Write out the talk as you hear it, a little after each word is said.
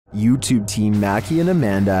YouTube team Mackie and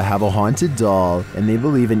Amanda have a haunted doll, and they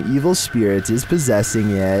believe an evil spirit is possessing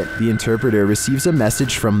it. The interpreter receives a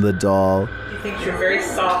message from the doll. He thinks you're very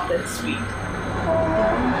soft and sweet.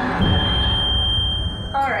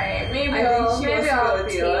 Alright, maybe I'll take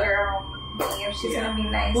her home. If she's gonna be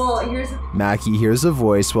nice. Well, Mackie hears a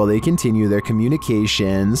voice while they continue their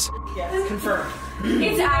communications. Yes, confirmed.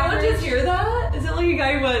 Did anyone just hear that? Is it like a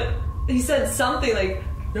guy who went, he said something like,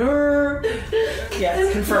 Nurr.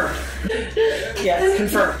 Yes, confirmed. Yes,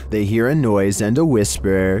 confirmed. They hear a noise and a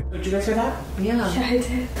whisper. Did you guys hear that? Yeah. I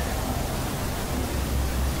did.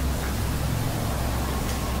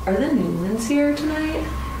 Are the Newlands here tonight?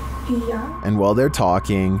 Yeah. And while they're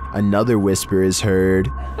talking, another whisper is heard.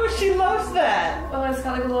 Oh, she loves that. Oh, it's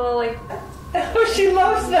got like a little like... Oh, she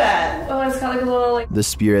loves that. Oh, it's got like a little like... The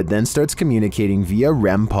spirit then starts communicating via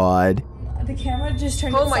REM pod. The camera just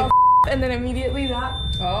turned itself and then immediately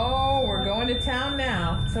that... Oh, we're going to town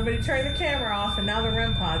now. Somebody turned the camera off and now the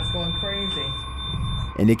REM pod's going crazy.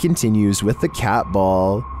 And it continues with the cat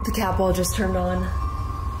ball. The cat ball just turned on.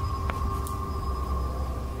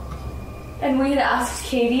 And we had asked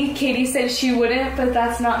Katie. Katie said she wouldn't, but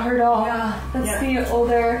that's not her doll. Yeah. That's the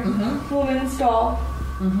older woman's doll.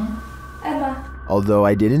 Emma. Although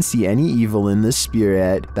I didn't see any evil in the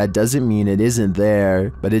spirit, that doesn't mean it isn't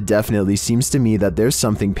there, but it definitely seems to me that there's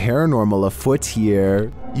something paranormal afoot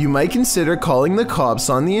here. You might consider calling the cops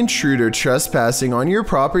on the intruder trespassing on your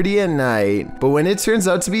property at night, but when it turns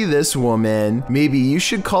out to be this woman, maybe you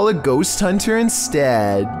should call a ghost hunter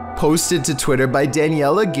instead. Posted to Twitter by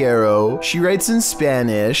Daniela Guerrero, she writes in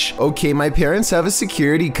Spanish, "Okay, my parents have a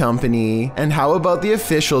security company, and how about the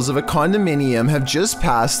officials of a condominium have just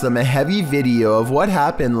passed them a heavy video of what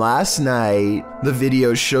happened last night. The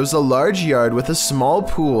video shows a large yard with a small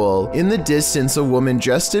pool. In the distance, a woman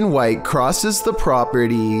dressed in white crosses the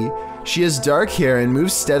property. She has dark hair and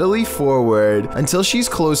moves steadily forward until she's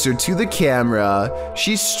closer to the camera.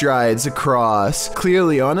 She strides across,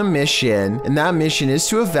 clearly on a mission, and that mission is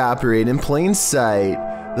to evaporate in plain sight.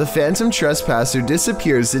 The phantom trespasser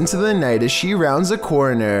disappears into the night as she rounds a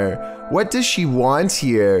corner. What does she want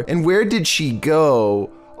here, and where did she go?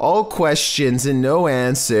 All questions and no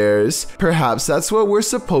answers. Perhaps that's what we're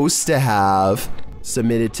supposed to have."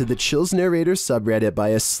 Submitted to the Chills Narrator subreddit by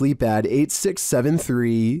a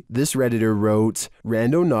sleepad8673, this redditor wrote,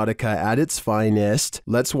 "Randonautica at its finest.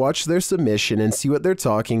 Let's watch their submission and see what they're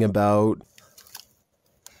talking about."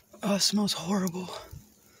 Oh, it smells horrible.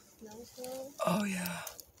 Oh, yeah.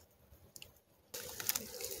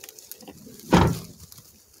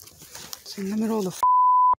 It's in the middle of the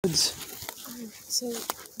woods. So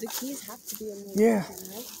the keys have to be in there. Yeah.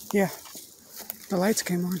 Right? Yeah. The lights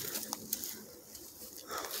came on.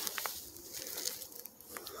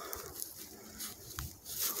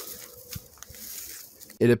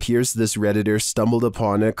 It appears this redditor stumbled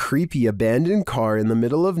upon a creepy abandoned car in the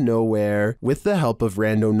middle of nowhere with the help of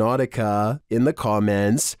Randonautica. In the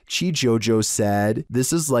comments, Chi Jojo said,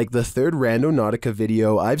 "This is like the third Randonautica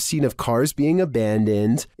video I've seen of cars being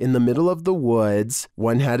abandoned in the middle of the woods.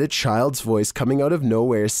 One had a child's voice coming out of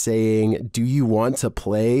nowhere saying, 'Do you want to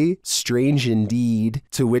play?' Strange indeed."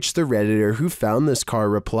 To which the redditor who found this car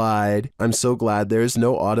replied, "I'm so glad there's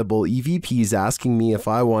no audible EVPs asking me if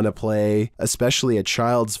I want to play, especially a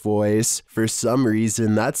child's voice. For some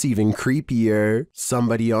reason, that's even creepier.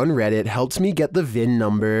 Somebody on Reddit helped me get the VIN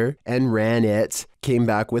number and ran it. Came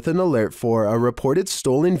back with an alert for a reported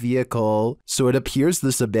stolen vehicle, so it appears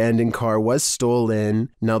this abandoned car was stolen.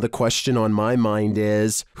 Now the question on my mind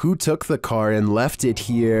is, who took the car and left it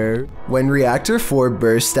here?" When Reactor 4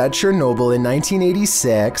 burst at Chernobyl in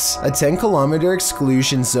 1986, a 10-kilometer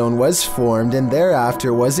exclusion zone was formed and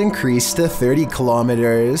thereafter was increased to 30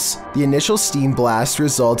 kilometers. The initial steam blast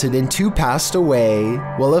resulted in 2 passed away,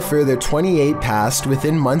 while a further 28 passed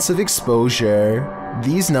within months of exposure.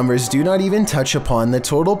 These numbers do not even touch upon the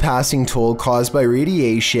total passing toll caused by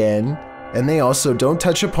radiation, and they also don't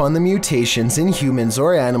touch upon the mutations in humans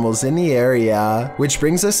or animals in the area, which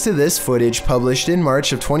brings us to this footage published in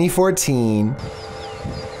March of 2014.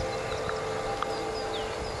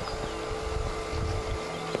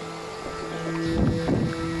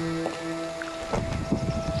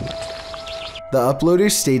 The uploader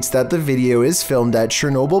states that the video is filmed at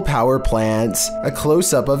Chernobyl power plant. A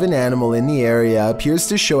close-up of an animal in the area appears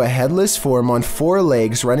to show a headless form on 4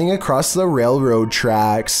 legs running across the railroad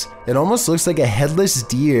tracks. It almost looks like a headless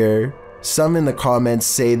deer. Some in the comments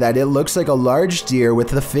say that it looks like a large deer with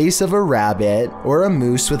the face of a rabbit, or a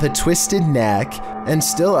moose with a twisted neck, and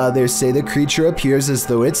still others say the creature appears as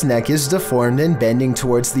though its neck is deformed and bending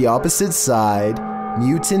towards the opposite side.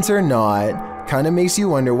 Mutant or not, kinda makes you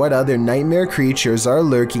wonder what other nightmare creatures are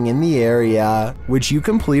lurking in the area. Would you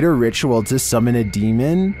complete a ritual to summon a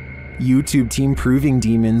demon? YouTube team Proving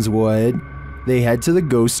Demons would. They head to the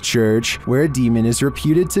ghost church, where a demon is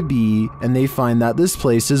reputed to be, and they find that this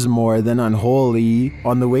place is more than unholy.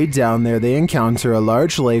 On the way down there, they encounter a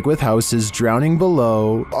large lake with houses drowning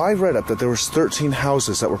below. I read up that there was 13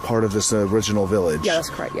 houses that were part of this original village. Yeah,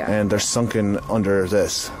 that's correct, yeah. And they're sunken under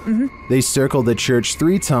this. They circle the church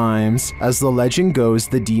 3 times. As the legend goes,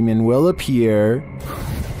 the demon will appear.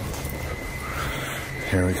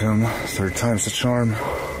 Here we come. 3rd time's the charm.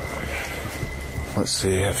 Let's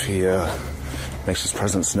see if he makes his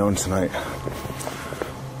presence known tonight.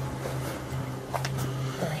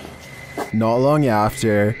 Not long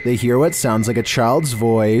after, they hear what sounds like a child's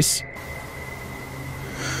voice.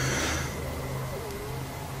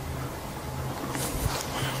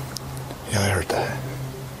 Yeah, I heard that.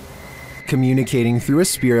 Communicating through a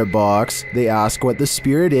spirit box, they ask what the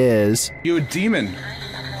spirit is. You a demon?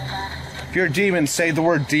 If you're a demon, say the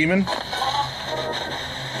word demon.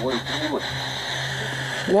 What?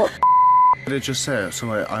 What did it just say?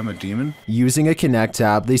 So I'm a demon? Using a Connect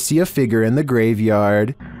app, they see a figure in the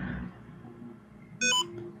graveyard.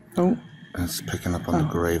 Oh. It's picking up on the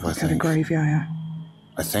grave, I think. The grave, yeah.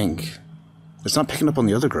 I think. It's not picking up on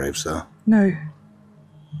the other graves, though. No.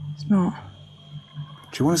 It's not.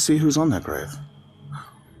 Do you want to see who's on that grave?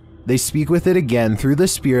 They speak with it again through the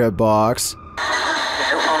spirit box.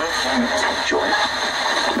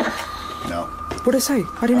 No. What did it say?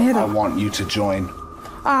 I didn't hear I that. want you to join.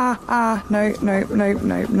 No.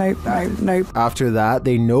 After that,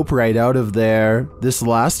 they nope right out of there. This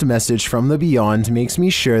last message from the beyond makes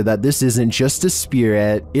me sure that this isn't just a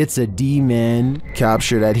spirit, it's a demon.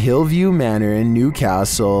 Captured at Hillview Manor in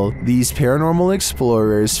Newcastle, these paranormal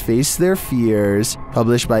explorers face their fears.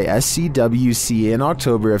 Published by SCWC in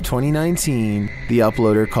October of 2019, the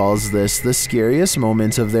uploader calls this the scariest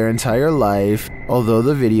moment of their entire life. Although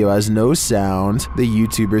the video has no sound, the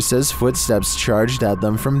YouTuber says footsteps charged at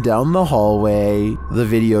them from down the hallway. The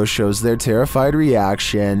video shows their terrified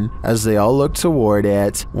reaction as they all look toward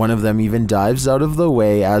it. One of them even dives out of the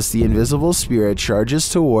way as the invisible spirit charges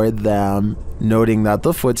toward them. Noting that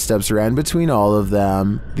the footsteps ran between all of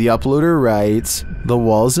them, the uploader writes, "The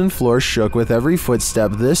walls and floor shook with every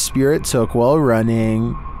footstep this spirit took while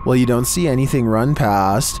running." While you don't see anything run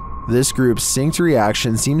past, this group's synced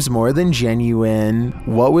reaction seems more than genuine.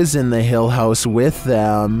 What was in the Hill House with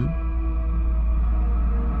them?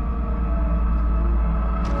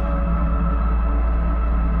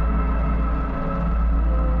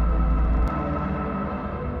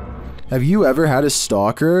 Have you ever had a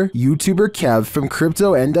stalker? YouTuber Kev from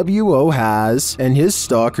Crypto NWO has, and his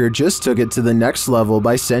stalker just took it to the next level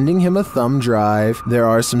by sending him a thumb drive. There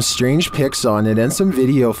are some strange pics on it and some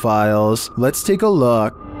video files. Let's take a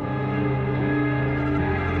look.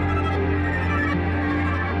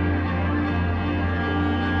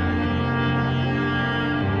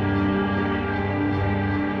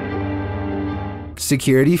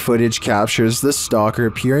 Security footage captures the stalker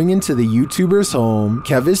peering into the YouTuber's home.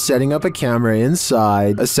 Kev is setting up a camera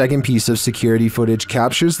inside. A second piece of security footage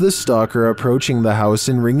captures the stalker approaching the house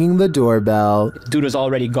and ringing the doorbell. Dude was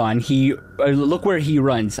already gone. Look where he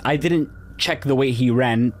runs. I didn't check the way he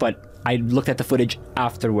ran, but I looked at the footage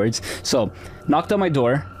afterwards. So, knocking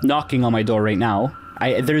on my door right now.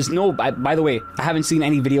 By the way, I haven't seen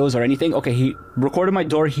any videos or anything. Okay, he recorded my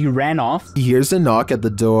door, he ran off. He hears a knock at the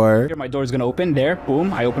door. My door's gonna open, there,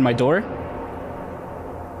 boom, I open my door.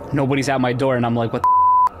 Nobody's at my door, and I'm like, what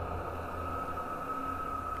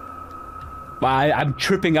the I'm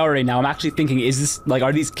tripping out right now. I'm actually thinking, is this, like,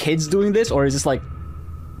 are these kids doing this, or is this, like,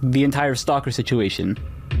 the entire stalker situation?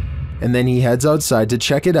 And then he heads outside to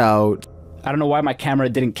check it out. I don't know why my camera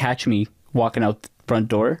didn't catch me walking out the front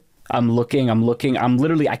door. I'm looking,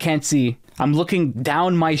 I can't see. I'm looking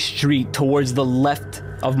down my street towards the left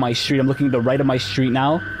of my street. I'm looking to the right of my street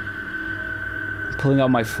now. Pulling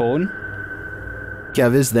out my phone.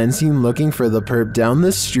 Kev is then seen looking for the perp down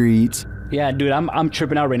the street. Yeah, dude, I'm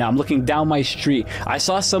tripping out right now. I'm looking down my street. I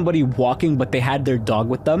saw somebody walking, but they had their dog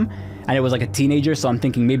with them. And it was like a teenager, so I'm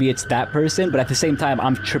thinking maybe it's that person. But at the same time,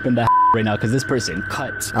 I'm tripping the right now because this person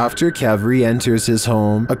cut. After Kev re-enters his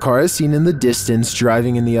home, a car is seen in the distance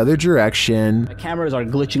driving in the other direction. My cameras are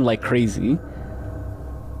glitching like crazy.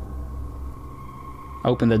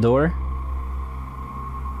 Open the door.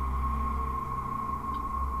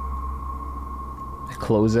 I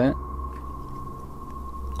close it.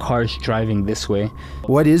 Cars driving this way.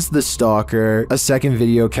 What is the stalker? A second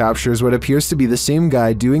video captures what appears to be the same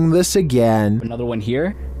guy doing this again. Another one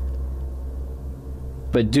here.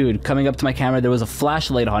 But dude, coming up to my camera, there was a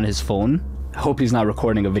flashlight on his phone. I hope he's not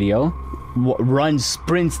recording a video. Runs,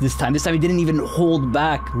 sprints this time. This time he didn't even hold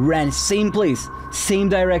back. Ran same place, same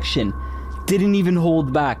direction. Didn't even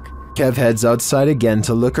hold back. Kev heads outside again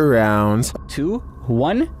to look around. 2,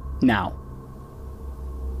 1, now.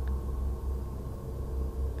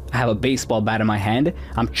 I have a baseball bat in my hand.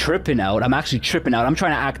 I'm tripping out. I'm actually tripping out. I'm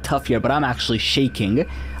trying to act tough here, but I'm actually shaking.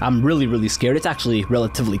 I'm really, really scared. It's actually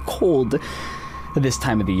relatively cold this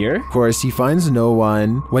time of the year. Of course, he finds no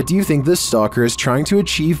one. What do you think the stalker is trying to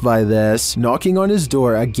achieve by this? Knocking on his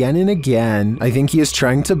door again and again. I think he is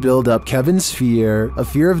trying to build up Kevin's fear, a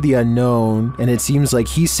fear of the unknown, and it seems like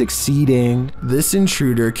he's succeeding. This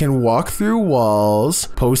intruder can walk through walls.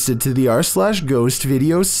 Posted to the r/ghost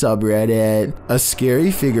video subreddit. A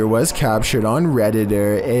scary figure was captured on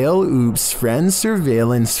Redditor ALOOP's friend's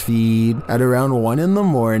surveillance feed at around 1 in the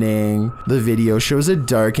morning. The video shows a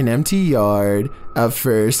dark and empty yard. At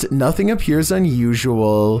first, nothing appears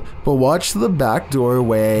unusual, but watch the back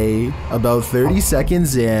doorway. About 30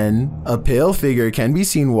 seconds in, a pale figure can be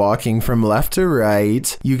seen walking from left to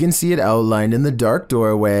right. You can see it outlined in the dark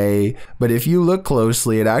doorway, but if you look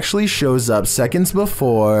closely, it actually shows up seconds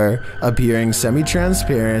before, appearing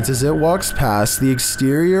semi-transparent as it walks past the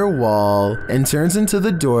exterior wall and turns into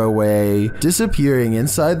the doorway, disappearing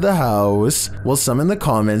inside the house. While some in the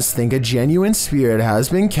comments think a genuine spirit has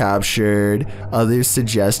been captured, others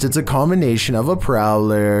suggest it's a combination of a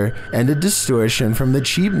prowler and a distortion from the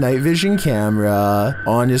cheap night vision camera.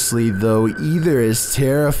 Honestly though, either is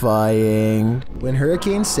terrifying. When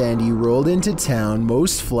Hurricane Sandy rolled into town,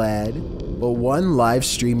 most fled, but one live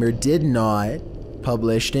streamer did not.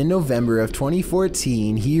 Published in November of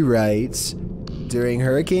 2014, he writes, "During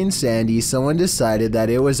Hurricane Sandy, someone decided that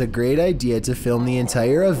it was a great idea to film the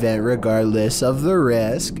entire event regardless of the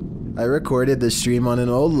risk. I recorded the stream on an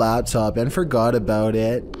old laptop and forgot about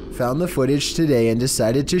it. Found the footage today and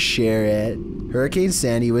decided to share it." Hurricane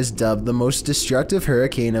Sandy was dubbed the most destructive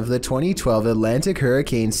hurricane of the 2012 Atlantic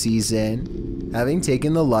hurricane season, having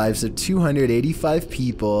taken the lives of 285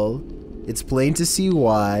 people. It's plain to see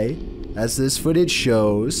why. As this footage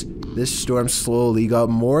shows, this storm slowly got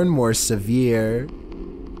more and more severe.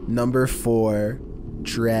 Number 4.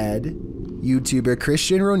 Dread. YouTuber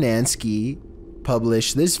Christian Ronansky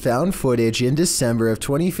published this found footage in December of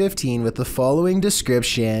 2015 with the following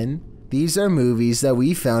description. "These are movies that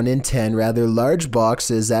we found in 10 rather large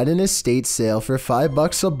boxes at an estate sale for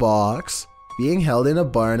 $5 a box, being held in a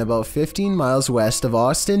barn about 15 miles west of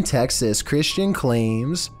Austin, Texas," Christian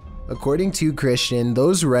claims. According to Christian,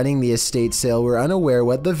 those running the estate sale were unaware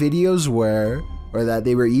what the videos were, or that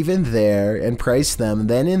they were even there, and priced them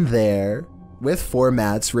then and there. With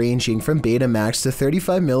formats ranging from Betamax to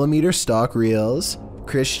 35mm stock reels,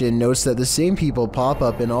 Christian notes that the same people pop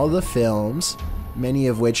up in all the films, many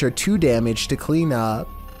of which are too damaged to clean up.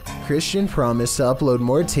 Christian promised to upload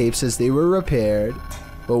more tapes as they were repaired,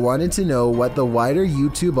 but wanted to know what the wider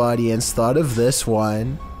YouTube audience thought of this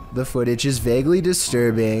one. The footage is vaguely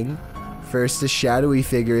disturbing. First, a shadowy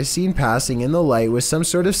figure is seen passing in the light with some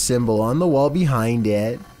sort of symbol on the wall behind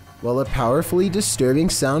it, while a powerfully disturbing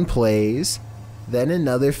sound plays. Then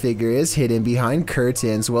another figure is hidden behind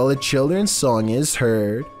curtains while a children's song is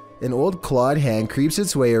heard. An old clawed hand creeps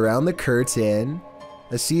its way around the curtain.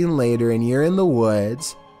 A scene later and you're in the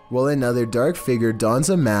woods, while another dark figure dons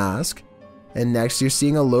a mask. And next you're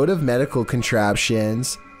seeing a load of medical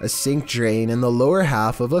contraptions, a sink drain and the lower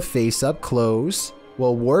half of a face up close,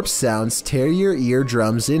 while warp sounds tear your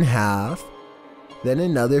eardrums in half. Then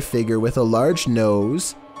another figure with a large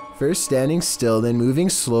nose, first standing still then moving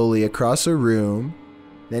slowly across a room,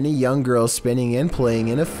 then a young girl spinning and playing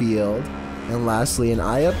in a field, and lastly an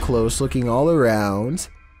eye up close looking all around.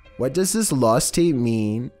 What does this lost tape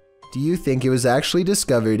mean? Do you think it was actually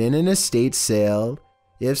discovered in an estate sale?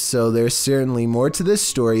 If so, there's certainly more to this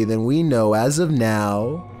story than we know as of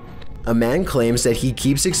now. A man claims that he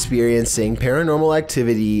keeps experiencing paranormal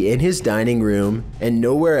activity in his dining room and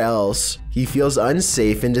nowhere else. He feels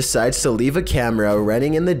unsafe and decides to leave a camera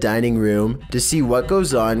running in the dining room to see what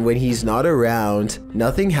goes on when he's not around.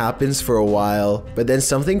 Nothing happens for a while, but then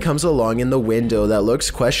something comes along in the window that looks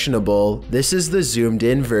questionable. This is the zoomed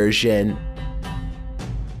in version.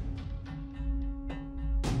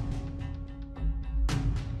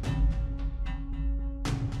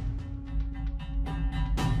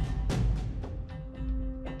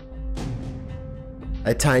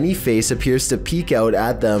 A tiny face appears to peek out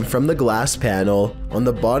at them from the glass panel on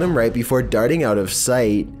the bottom right before darting out of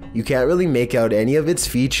sight. You can't really make out any of its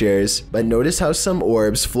features, but notice how some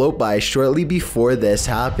orbs float by shortly before this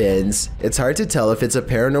happens. It's hard to tell if it's a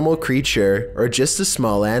paranormal creature or just a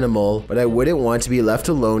small animal, but I wouldn't want to be left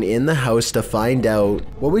alone in the house to find out.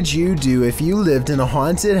 What would you do if you lived in a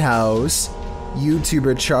haunted house?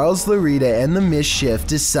 YouTuber Charles Larita and the Mischief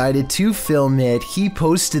decided to film it. He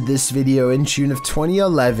posted this video in June of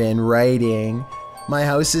 2011, writing, "My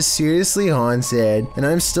house is seriously haunted, and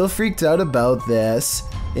I'm still freaked out about this."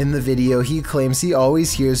 In the video, he claims he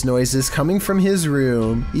always hears noises coming from his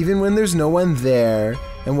room, even when there's no one there,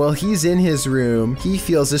 and while he's in his room, he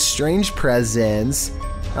feels a strange presence.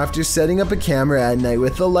 After setting up a camera at night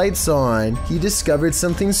with the lights on, he discovered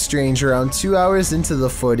something strange around 2 hours into the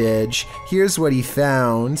footage. Here's what he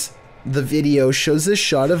found. The video shows a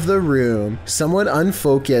shot of the room, somewhat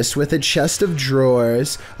unfocused, with a chest of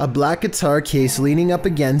drawers, a black guitar case leaning up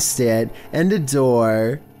against it, and a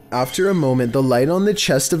door. After a moment, the light on the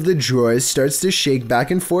chest of the drawers starts to shake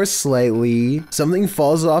back and forth slightly. Something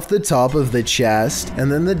falls off the top of the chest,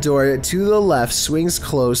 and then the door to the left swings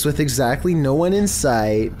close with exactly no one in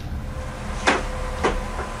sight.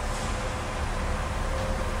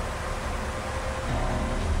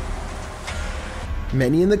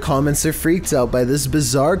 Many in the comments are freaked out by this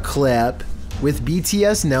bizarre clip, with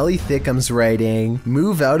BTS Nelly Thickums writing,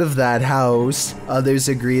 "Move out of that house." Others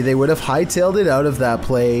agree they would have hightailed it out of that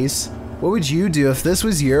place. What would you do if this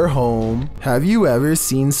was your home? Have you ever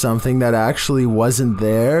seen something that actually wasn't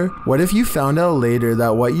there? What if you found out later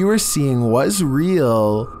that what you were seeing was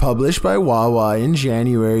real? Published by Wawa in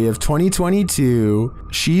January of 2022,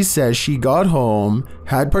 she says she got home,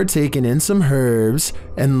 had partaken in some herbs,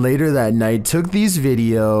 and later that night took these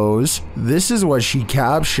videos. This is what she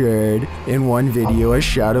captured. In one video, a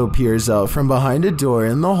shadow peers out from behind a door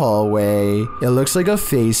in the hallway. It looks like a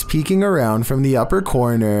face peeking around from the upper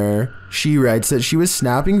corner. She writes that she was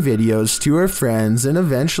snapping videos to her friends and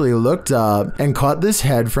eventually looked up and caught this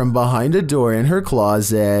head from behind a door in her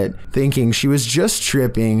closet. Thinking she was just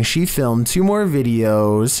tripping, she filmed 2 more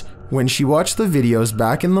videos. When she watched the videos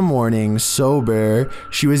back in the morning, sober,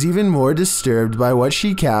 she was even more disturbed by what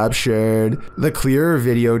she captured. The clearer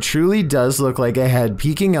video truly does look like a head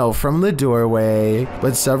peeking out from the doorway,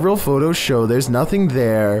 but several photos show there's nothing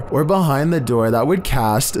there or behind the door that would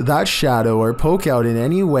cast that shadow or poke out in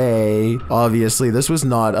any way. Obviously, this was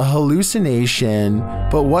not a hallucination,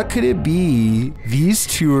 but what could it be? These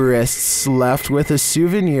tourists left with a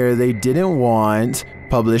souvenir they didn't want.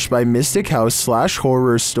 Published by Mystic House /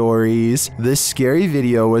 Horror Stories, this scary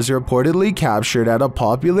video was reportedly captured at a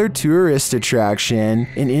popular tourist attraction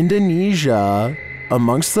in Indonesia.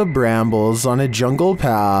 Amongst the brambles on a jungle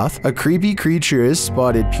path, a creepy creature is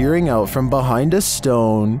spotted peering out from behind a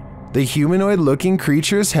stone. The humanoid-looking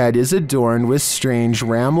creature's head is adorned with strange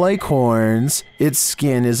ram-like horns. Its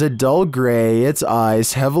skin is a dull gray, its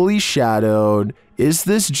eyes heavily shadowed. Is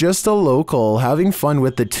this just a local having fun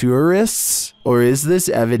with the tourists? Or is this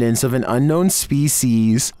evidence of an unknown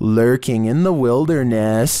species lurking in the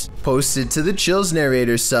wilderness? Posted to the Chills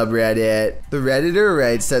Narrator subreddit, the Redditor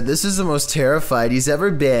writes that this is the most terrified he's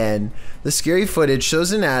ever been. The scary footage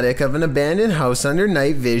shows an attic of an abandoned house under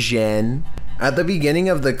night vision. At the beginning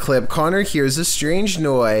of the clip, Connor hears a strange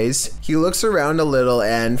noise. He looks around a little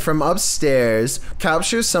and, from upstairs,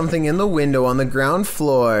 captures something in the window on the ground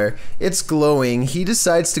floor. It's glowing. He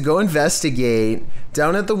decides to go investigate.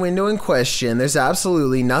 Down at the window in question, there's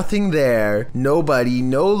absolutely nothing there. Nobody,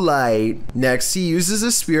 no light. Next, he uses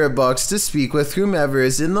a spirit box to speak with whomever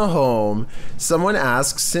is in the home. Someone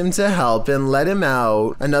asks him to help and let him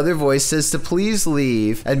out. Another voice says to please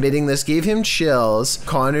leave. Admitting this gave him chills.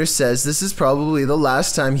 Connor says this is probably the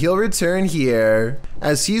last time he'll return here.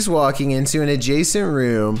 As he's walking into an adjacent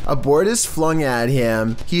room, a board is flung at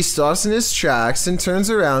him. He stops in his tracks and turns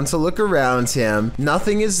around to look around him.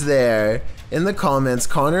 Nothing is there. In the comments,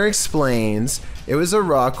 Connor explains, "It was a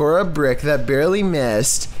rock or a brick that barely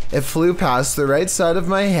missed. It flew past the right side of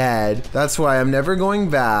my head. That's why I'm never going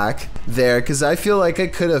back there, cause I feel like I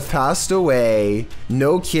could have passed away.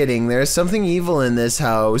 No kidding, there's something evil in this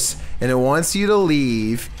house, and it wants you to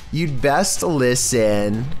leave. You'd best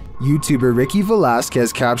listen." YouTuber Ricky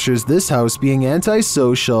Velasquez captures this house being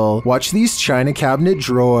antisocial. Watch these china cabinet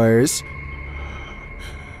drawers.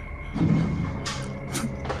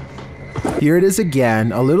 Here it is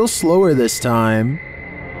again, a little slower this time.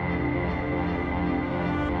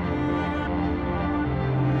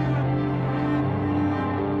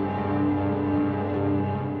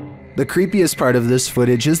 The creepiest part of this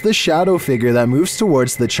footage is the shadow figure that moves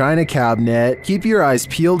towards the china cabinet. Keep your eyes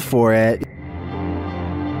peeled for it.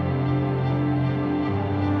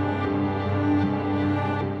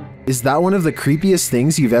 Is that one of the creepiest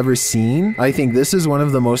things you've ever seen? I think this is one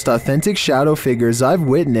of the most authentic shadow figures I've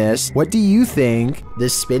witnessed. What do you think?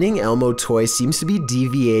 This spinning Elmo toy seems to be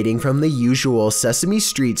deviating from the usual Sesame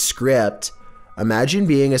Street script. Imagine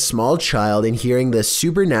being a small child and hearing this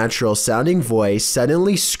supernatural sounding voice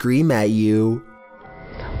suddenly scream at you.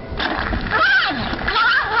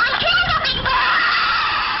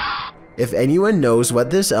 If anyone knows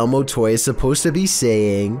what this Elmo toy is supposed to be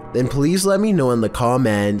saying, then please let me know in the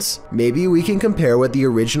comments. Maybe we can compare what the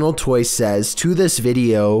original toy says to this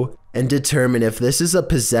video and determine if this is a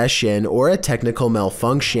possession or a technical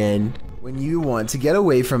malfunction. When you want to get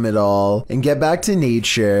away from it all and get back to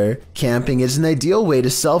nature, camping is an ideal way to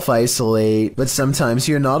self-isolate, but sometimes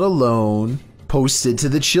you're not alone. Posted to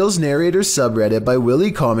the Chills Narrator subreddit by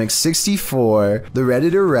WillyComics64, the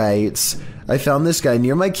Redditor writes, I found this guy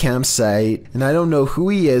near my campsite, and I don't know who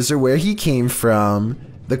he is or where he came from.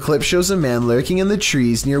 The clip shows a man lurking in the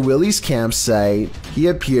trees near Willy's campsite. He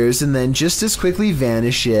appears and then just as quickly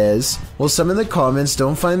vanishes. Well, some in the comments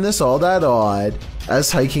don't find this all that odd,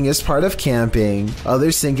 as hiking is part of camping.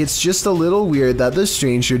 Others think it's just a little weird that the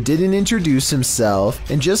stranger didn't introduce himself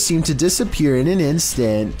and just seemed to disappear in an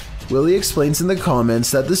instant. Willy explains in the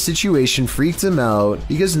comments that the situation freaked him out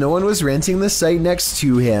because no one was renting the site next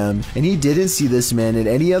to him, and he didn't see this man at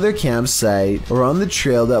any other campsite or on the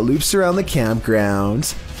trail that loops around the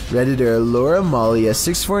campground. Redditor Laura Malia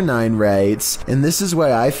 649 writes, and this is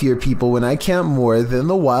why I fear people when I camp more than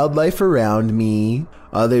the wildlife around me.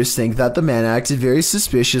 Others think that the man acted very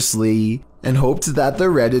suspiciously and hoped that the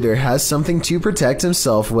Redditor has something to protect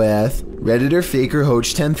himself with. Redditor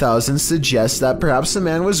Fakerhoach 10,000 suggests that perhaps the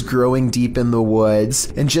man was growing deep in the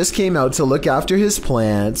woods and just came out to look after his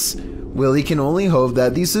plants. Willy can only hope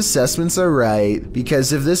that these assessments are right,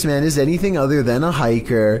 because if this man is anything other than a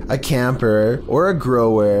hiker, a camper, or a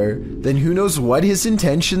grower, then who knows what his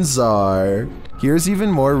intentions are. Here's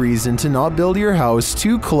even more reason to not build your house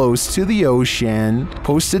too close to the ocean.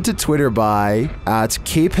 Posted to Twitter by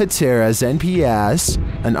 @CapeHatteras_NPS,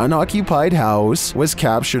 an unoccupied house was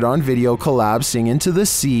captured on video collapsing into the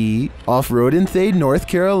sea off Rodenthade, North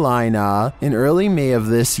Carolina in early May of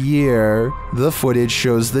this year. The footage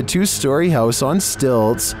shows the two-story house on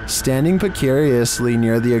stilts, standing precariously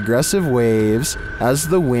near the aggressive waves as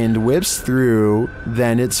the wind whips through.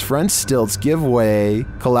 Then its front stilts give way,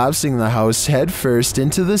 collapsing the house head first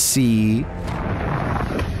into the sea.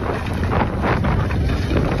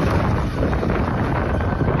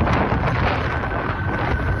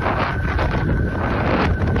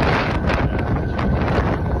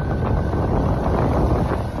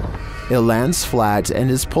 It lands flat and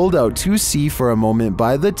is pulled out to sea for a moment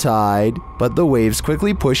by the tide, but the waves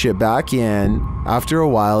quickly push it back in. After a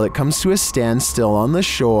while, it comes to a standstill on the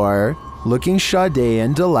shore, looking shoddy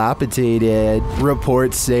and dilapidated.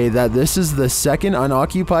 Reports say that this is the second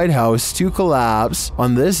unoccupied house to collapse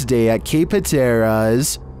on this day at Cape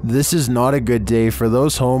Hatteras. This is not a good day for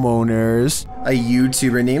those homeowners. A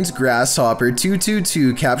YouTuber named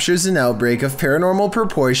Grasshopper222 captures an outbreak of paranormal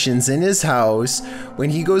proportions in his house when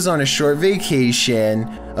he goes on a short vacation.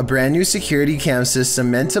 A brand new security cam system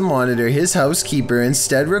meant to monitor his housekeeper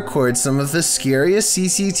instead records some of the scariest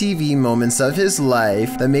CCTV moments of his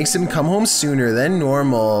life that makes him come home sooner than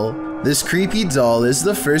normal. This creepy doll is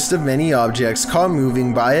the first of many objects caught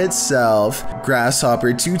moving by itself.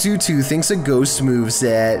 Grasshopper222 thinks a ghost moves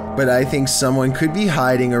it, but I think someone could be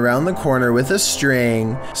hiding around the corner with a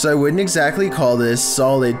string, so I wouldn't exactly call this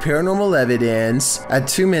solid paranormal evidence. At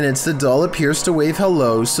 2 minutes, the doll appears to wave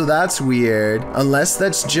hello, so that's weird. Unless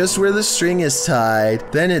that's just where the string is tied,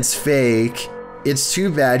 then it's fake. It's too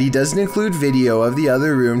bad he doesn't include video of the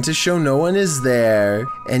other room to show no one is there.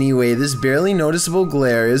 Anyway, this barely noticeable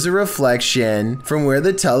glare is a reflection from where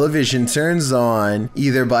the television turns on,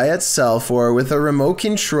 either by itself or with a remote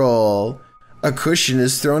control. A cushion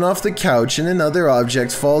is thrown off the couch and another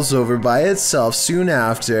object falls over by itself soon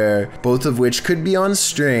after, both of which could be on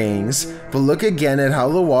strings. But look again at how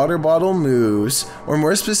the water bottle moves, or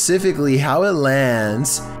more specifically how it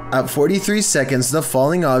lands. At 43 seconds, the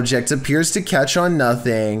falling object appears to catch on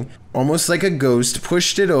nothing, almost like a ghost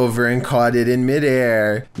pushed it over and caught it in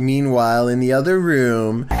midair. Meanwhile, in the other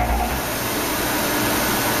room,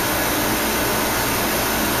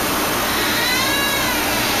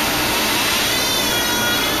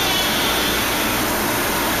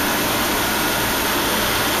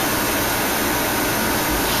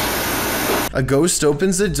 a ghost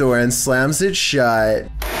opens the door and slams it shut.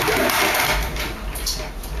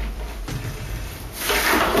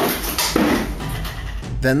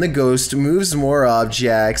 Then the ghost moves more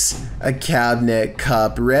objects. A cabinet,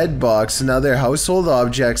 cup, red box, and other household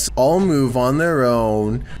objects all move on their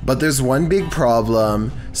own. But there's one big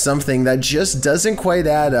problem, something that just doesn't quite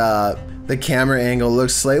add up. The camera angle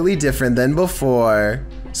looks slightly different than before.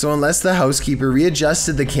 So unless the housekeeper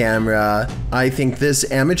readjusted the camera, I think this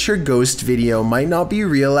amateur ghost video might not be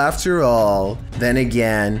real after all. Then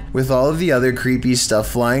again, with all of the other creepy stuff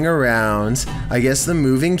flying around, I guess the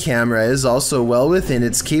moving camera is also well within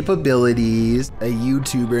its capabilities. A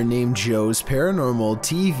YouTuber named Joe's Paranormal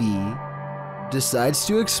TV decides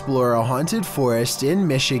to explore a haunted forest in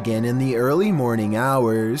Michigan in the early morning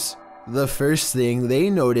hours. The first thing they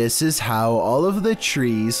notice is how all of the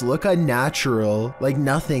trees look unnatural, like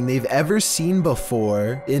nothing they've ever seen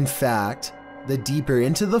before. In fact, the deeper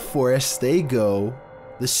into the forest they go,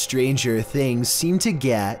 the stranger things seem to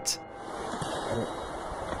get.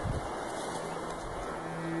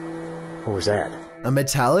 What was that? A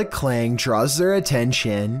metallic clang draws their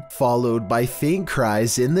attention, followed by faint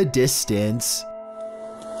cries in the distance.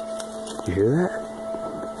 You hear that?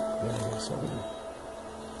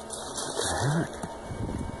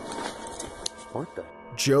 What the?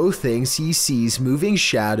 Joe thinks he sees moving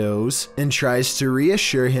shadows and tries to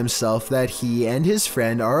reassure himself that he and his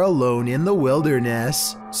friend are alone in the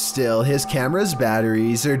wilderness. Still, his camera's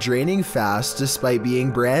batteries are draining fast despite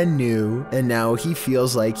being brand new, and now he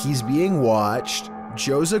feels like he's being watched.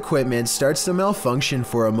 Joe's equipment starts to malfunction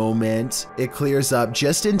for a moment. It clears up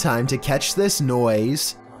just in time to catch this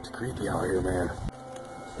noise. It's creepy out here, man.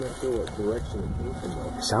 Not sure what direction it came from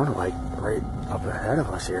though. It sounded like right up ahead of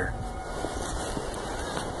us here.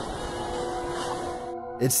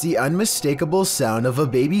 It's the unmistakable sound of a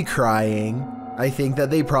baby crying. I think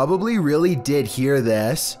that they probably really did hear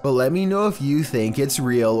this, but let me know if you think it's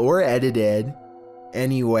real or edited.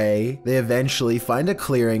 Anyway, they eventually find a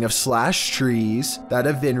clearing of slashed trees that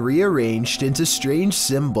have been rearranged into strange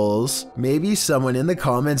symbols. Maybe someone in the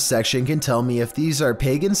comments section can tell me if these are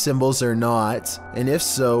pagan symbols or not, and if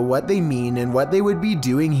so, what they mean and what they would be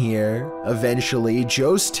doing here. Eventually,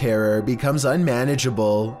 Joe's terror becomes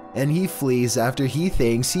unmanageable, and he flees after he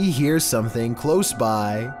thinks he hears something close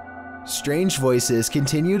by. Strange voices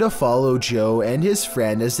continue to follow Joe and his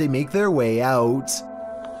friend as they make their way out.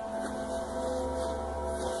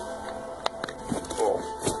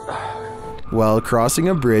 While crossing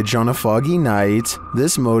a bridge on a foggy night,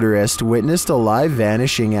 this motorist witnessed a live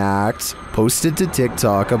vanishing act. Posted to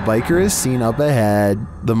TikTok, a biker is seen up ahead.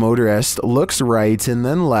 The motorist looks right and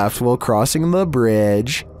then left while crossing the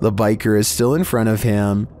bridge. The biker is still in front of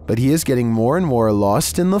him, but he is getting more and more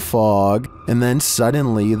lost in the fog, and then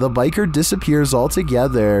suddenly the biker disappears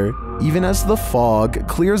altogether, even as the fog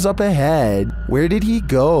clears up ahead. Where did he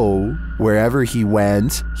go? Wherever he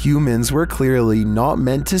went, humans were clearly not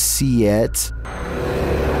meant to see it.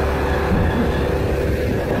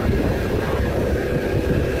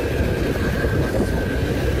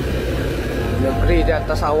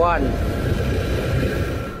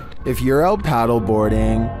 If you're out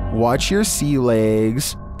paddleboarding, watch your sea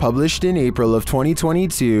legs. Published in April of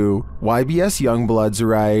 2022, YBS Youngbloods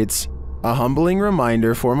writes, "A humbling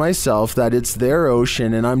reminder for myself that it's their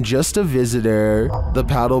ocean and I'm just a visitor. The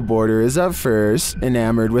paddleboarder is at first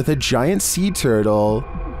enamored with a giant sea turtle.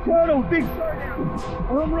 Turtle, big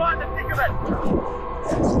turtle! I'm right in the thick of it!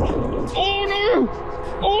 Oh no!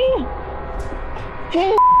 Oh!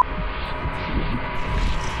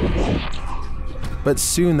 But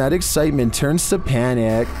soon that excitement turns to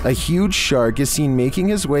panic. A huge shark is seen making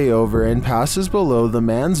his way over and passes below the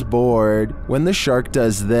man's board. When the shark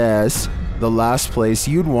does this, the last place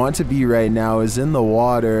you'd want to be right now is in the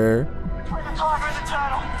water.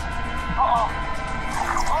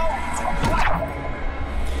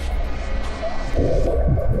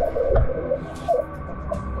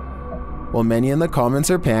 While many in the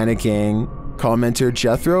comments are panicking, commenter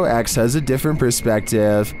Jethro X has a different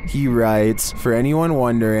perspective. He writes, "For anyone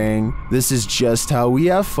wondering, this is just how we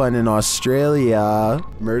have fun in Australia."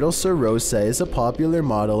 Myrtle Sorosa is a popular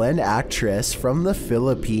model and actress from the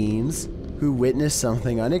Philippines who witnessed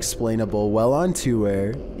something unexplainable while on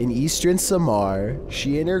tour. In eastern Samar,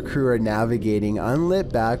 she and her crew are navigating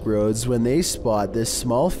unlit back roads when they spot this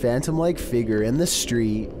small phantom-like figure in the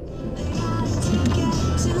street.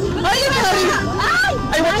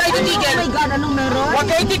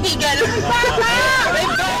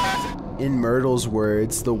 In Myrtle's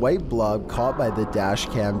words, the white blob caught by the dash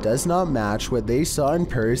cam does not match what they saw in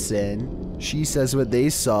person. She says what they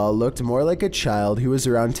saw looked more like a child who was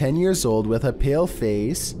around 10 years old with a pale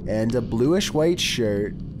face and a bluish-white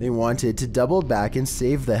shirt. They wanted to double back and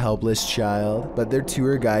save the helpless child, but their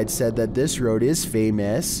tour guide said that this road is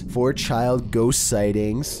famous for child ghost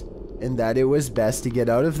sightings and that it was best to get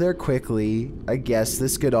out of there quickly. I guess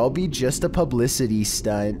this could all be just a publicity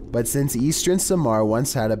stunt, but since Eastern Samar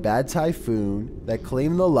once had a bad typhoon that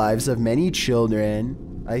claimed the lives of many children,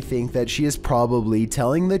 I think that she is probably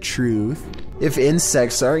telling the truth. If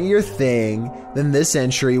insects aren't your thing, then this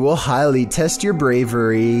entry will highly test your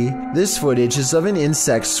bravery. This footage is of an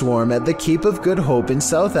insect swarm at the Cape of Good Hope in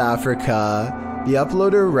South Africa. The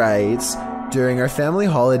uploader writes, "During our family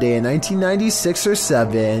holiday in 1996 or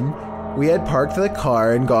 7, we had parked the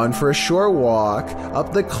car and gone for a short walk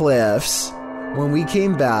up the cliffs. When we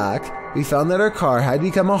came back, we found that our car had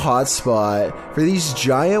become a hotspot for these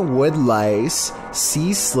giant wood lice,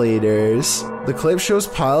 sea slaters. The clip shows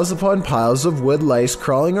piles upon piles of wood lice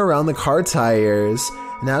crawling around the car tires,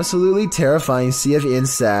 an absolutely terrifying sea of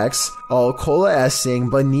insects, all coalescing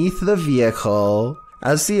beneath the vehicle."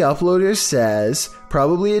 As the uploader says,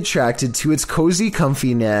 probably attracted to its cozy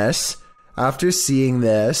comfiness. After seeing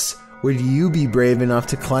this, would you be brave enough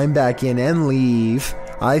to climb back in and leave?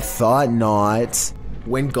 I thought not.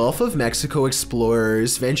 When Gulf of Mexico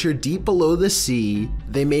explorers ventured deep below the sea,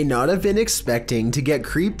 they may not have been expecting to get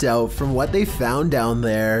creeped out from what they found down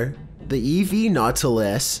there. The EV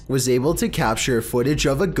Nautilus was able to capture footage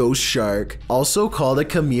of a ghost shark, also called a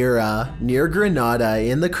chimera, near Grenada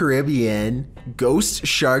in the Caribbean. Ghost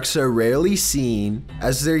sharks are rarely seen,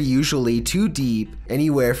 as they're usually too deep,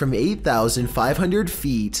 anywhere from 8,500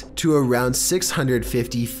 feet to around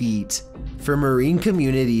 650 feet. For marine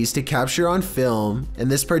communities to capture on film, and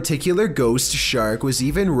this particular ghost shark was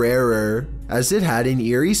even rarer, as it had an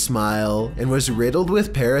eerie smile and was riddled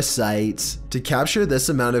with parasites. To capture this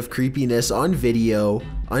amount of creepiness on video,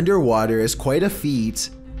 underwater is quite a feat.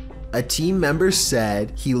 A team member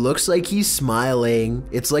said, "He looks like he's smiling.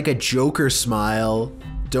 It's like a Joker smile."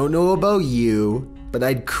 Don't know about you, but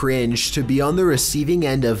I'd cringe to be on the receiving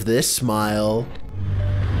end of this smile.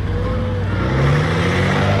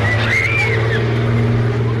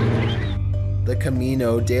 The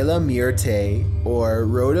Camino de la Muerte, or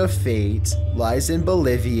Road of Fate, lies in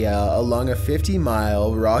Bolivia along a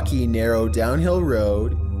 50-mile rocky narrow downhill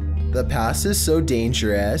road. The pass is so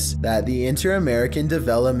dangerous that the Inter-American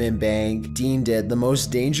Development Bank deemed it the most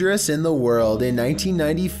dangerous in the world in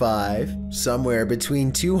 1995. Somewhere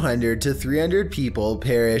between 200 to 300 people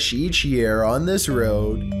perish each year on this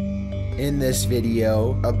road. In this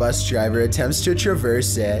video, a bus driver attempts to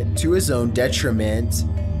traverse it to his own detriment.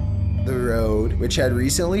 The road, which had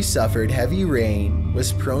recently suffered heavy rain,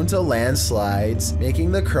 was prone to landslides,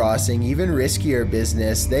 making the crossing even riskier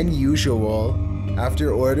business than usual.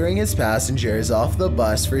 After ordering his passengers off the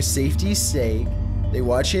bus for safety's sake, they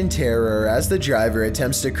watch in terror as the driver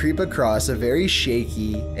attempts to creep across a very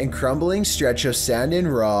shaky and crumbling stretch of sand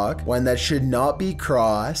and rock, one that should not be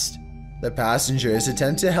crossed. The passengers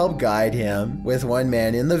attempt to help guide him, with one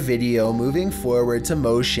man in the video moving forward to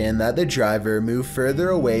motion that the driver move further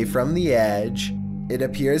away from the edge. It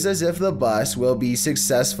appears as if the bus will be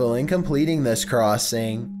successful in completing this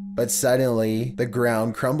crossing, but suddenly the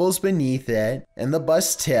ground crumbles beneath it and the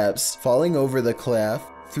bus tips, falling over the cliff,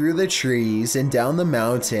 through the trees and down the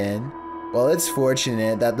mountain. While it's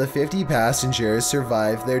fortunate that the 50 passengers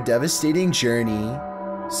survived their devastating journey,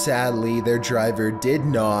 sadly, their driver did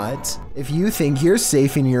not. If you think you're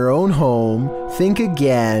safe in your own home, think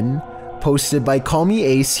again. Posted by Call Me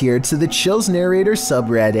Ace here to the Chills Narrator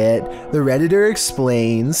subreddit, the Redditor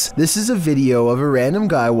explains, "This is a video of a random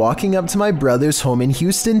guy walking up to my brother's home in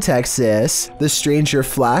Houston, Texas. The stranger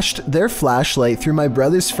flashed their flashlight through my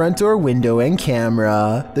brother's front door window and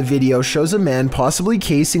camera. The video shows a man possibly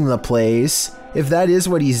casing the place. If that is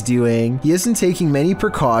what he's doing, he isn't taking many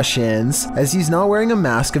precautions, as he's not wearing a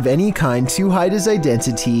mask of any kind to hide his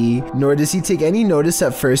identity, nor does he take any notice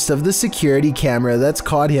at first of the security camera that's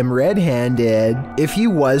caught him red-handed. If he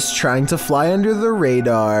was trying to fly under the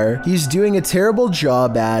radar, he's doing a terrible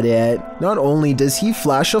job at it. Not only does he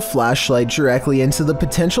flash a flashlight directly into the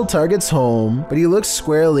potential target's home, but he looks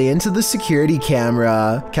squarely into the security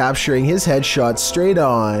camera, capturing his headshot straight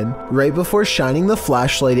on, right before shining the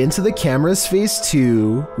flashlight into the camera's face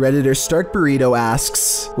too." Redditor Stark Burrito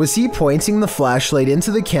asks, "Was he pointing the flashlight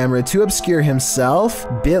into the camera to obscure himself?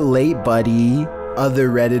 Bit late, buddy." Other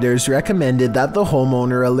Redditors recommended that the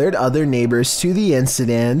homeowner alert other neighbors to the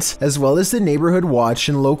incident, as well as the neighborhood watch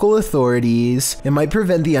and local authorities. It might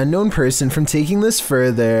prevent the unknown person from taking this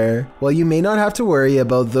further. While you may not have to worry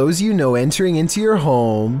about those you know entering into your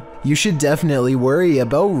home, you should definitely worry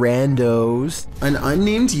about randos. An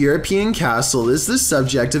unnamed European castle is the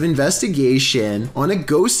subject of investigation on a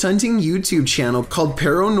ghost hunting YouTube channel called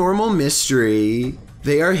Paranormal Mystery.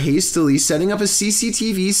 They are hastily setting up a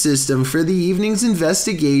CCTV system for the evening's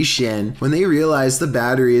investigation when they realize the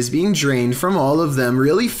battery is being drained from all of them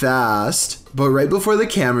really fast. But right before the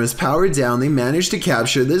cameras power down, they manage to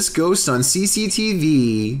capture this ghost on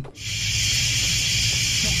CCTV.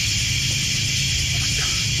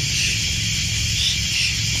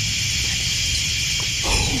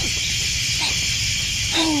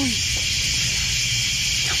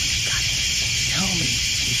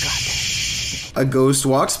 A ghost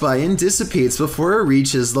walks by and dissipates before it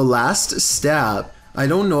reaches the last step. I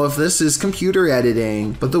don't know if this is computer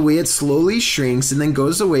editing, but the way it slowly shrinks and then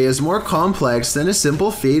goes away is more complex than a simple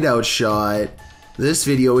fade out shot. This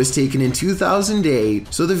video was taken in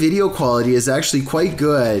 2008, so the video quality is actually quite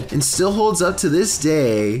good and still holds up to this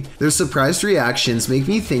day. Their surprised reactions make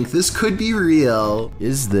me think this could be real.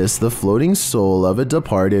 Is this the floating soul of a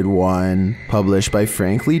departed one? Published by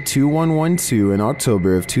Frankly2112 in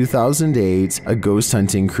October of 2008, a ghost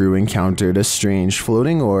hunting crew encountered a strange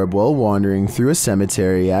floating orb while wandering through a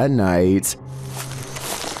cemetery at night.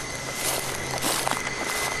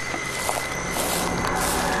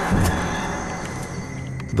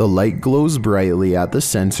 The light glows brightly at the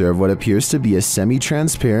center of what appears to be a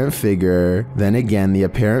semi-transparent figure. Then again, the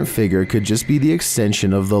apparent figure could just be the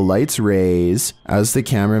extension of the light's rays. As the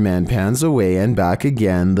cameraman pans away and back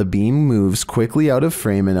again, the beam moves quickly out of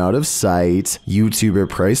frame and out of sight. YouTuber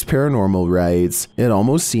Price Paranormal writes, "It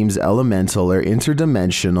almost seems elemental or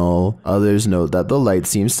interdimensional." Others note that the light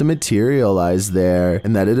seems to materialize there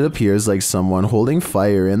and that it appears like someone holding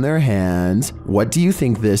fire in their hand. What do you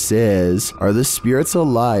think this is? Are the spirits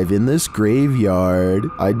alive in this graveyard?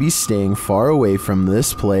 I'd be staying far away from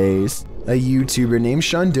this place. A YouTuber named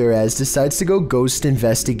Shondurez decides to go ghost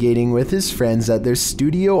investigating with his friends at their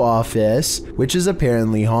studio office, which is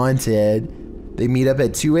apparently haunted. They meet up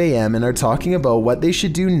at 2 a.m. and are talking about what they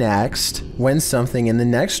should do next, when something in the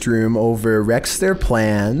next room over wrecks their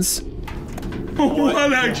plans.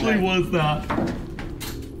 What actually was that?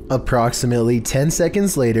 Approximately 10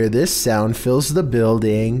 seconds later, this sound fills the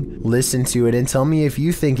building. Listen to it and tell me if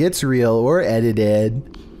you think it's real or edited.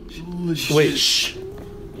 Wait, shh.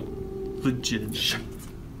 Legit.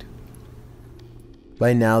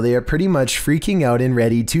 By now, they are pretty much freaking out and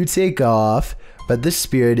ready to take off, but the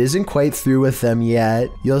spirit isn't quite through with them yet.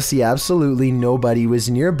 You'll see absolutely nobody was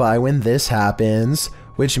nearby when this happens,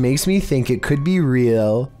 which makes me think it could be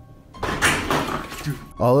real.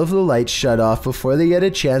 All of the lights shut off before they get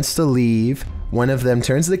a chance to leave. One of them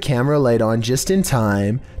turns the camera light on just in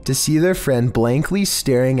time to see their friend blankly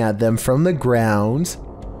staring at them from the ground.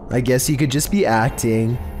 I guess he could just be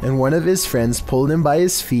acting, and one of his friends pulled him by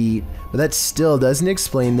his feet, but that still doesn't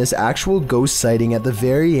explain this actual ghost sighting at the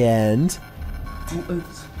very end.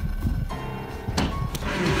 Let's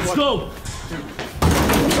go!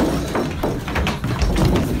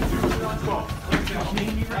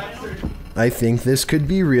 I think this could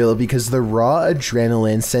be real because the raw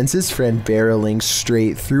adrenaline sends his friend barreling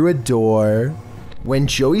straight through a door. When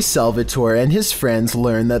Joey Salvatore and his friends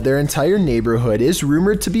learn that their entire neighborhood is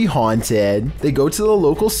rumored to be haunted, they go to the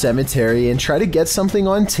local cemetery and try to get something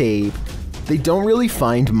on tape. They don't really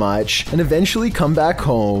find much and eventually come back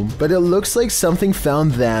home, but it looks like something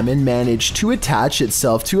found them and managed to attach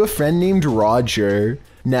itself to a friend named Roger.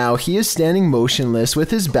 Now he is standing motionless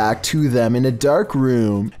with his back to them in a dark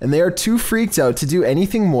room, and they are too freaked out to do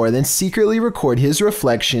anything more than secretly record his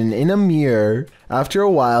reflection in a mirror. After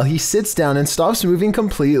a while, he sits down and stops moving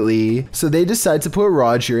completely, so they decide to put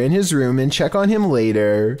Roger in his room and check on him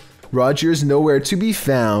later. Roger is nowhere to be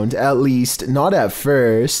found, at least not at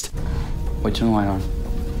first. Wait, turn the light on.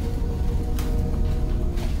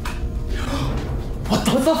 What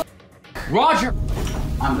the f? Roger!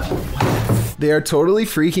 I'm done. They are totally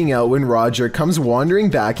freaking out when Roger comes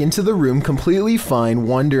wandering back into the room completely fine,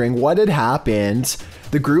 wondering what had happened.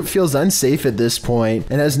 The group feels unsafe at this point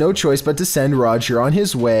and has no choice but to send Roger on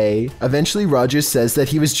his way. Eventually, Roger says that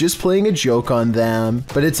he was just playing a joke on them,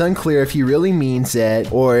 but it's unclear if he really means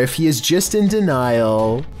it or if he is just in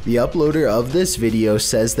denial. The uploader of this video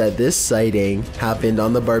says that this sighting happened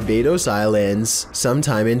on the Barbados Islands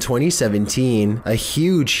sometime in 2017. A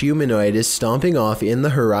huge humanoid is stomping off in the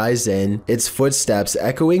horizon, its footsteps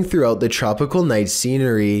echoing throughout the tropical night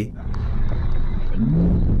scenery.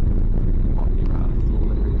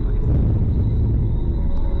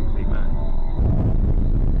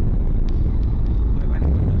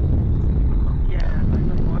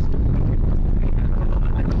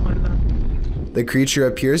 The creature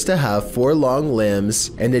appears to have 4 long limbs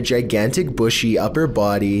and a gigantic bushy upper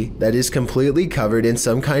body that is completely covered in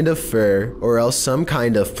some kind of fur or else some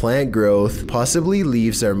kind of plant growth, possibly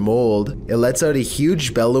leaves or mold. It lets out a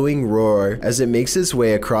huge bellowing roar as it makes its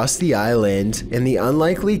way across the island. In the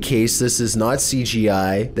unlikely case this is not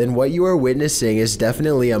CGI, then what you are witnessing is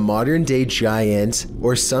definitely a modern day giant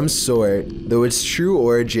or some sort, though its true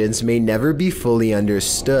origins may never be fully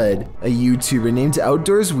understood. A YouTuber named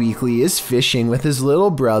Outdoors Weekly is fishing with his little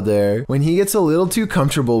brother when he gets a little too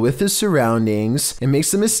comfortable with his surroundings and makes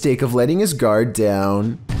the mistake of letting his guard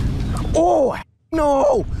down. Oh,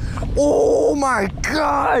 no! Oh my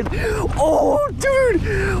god! Oh, dude!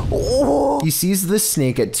 Oh! He sees the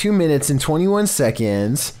snake at 2 minutes and 21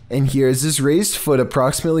 seconds and hears his raised foot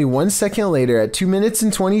approximately 1 second later at 2 minutes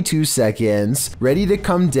and 22 seconds, ready to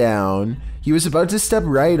come down. He was about to step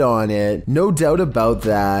right on it, no doubt about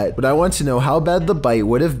that, but I want to know how bad the bite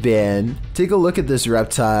would have been. Take a look at this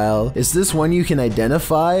reptile. Is this one you can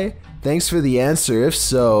identify? Thanks for the answer if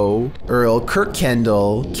so. Earl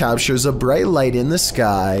Kirkendall captures a bright light in the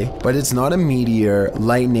sky, but it's not a meteor,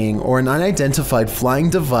 lightning, or an unidentified flying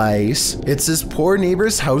device. It's his poor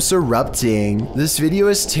neighbor's house erupting. This video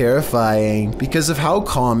is terrifying because of how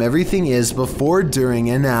calm everything is before, during,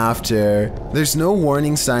 and after. There's no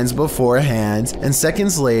warning signs beforehand, and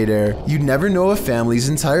seconds later, you'd never know a family's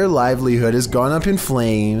entire livelihood has gone up in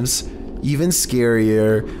flames. Even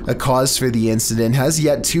scarier, a cause for the incident has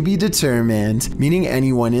yet to be determined, meaning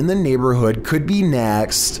anyone in the neighborhood could be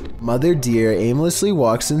next. Mother deer aimlessly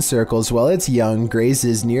walks in circles while its young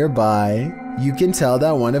grazes nearby. You can tell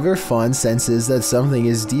that one of her fawns senses that something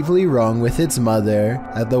is deeply wrong with its mother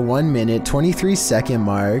at the 1 minute 23 second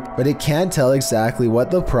mark, but it can't tell exactly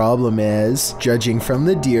what the problem is. Judging from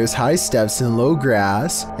the deer's high steps in low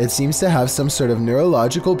grass, it seems to have some sort of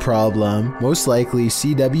neurological problem, most likely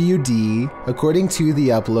CWD. According to the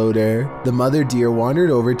uploader, the mother deer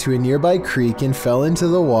wandered over to a nearby creek and fell into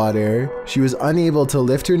the water. She was unable to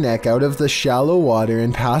lift her neck out of the shallow water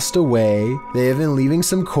and passed away. They have been leaving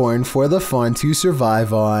some corn for the fawn to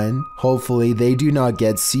survive on. Hopefully they do not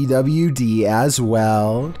get CWD as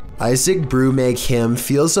well. Isaac Brumeghem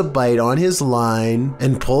feels a bite on his line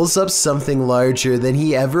and pulls up something larger than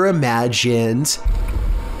he ever imagined.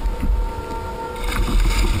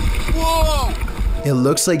 Whoa! It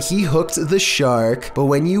looks like he hooked the shark, but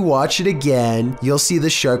when you watch it again, you'll see the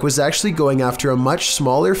shark was actually going after a much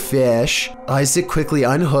smaller fish. Isaac quickly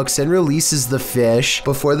unhooks and releases the fish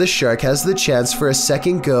before the shark has the chance for a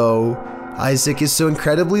second go. Isaac is so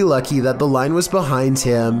incredibly lucky that the line was behind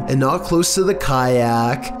him and not close to the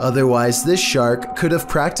kayak, otherwise this shark could have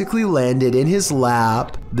practically landed in his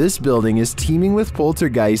lap. This building is teeming with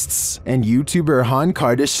poltergeists, and YouTuber Han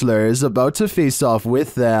Kardashler is about to face off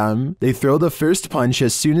with them. They throw the first punch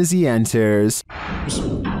as soon as he enters,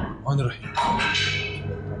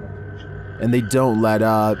 and they don't let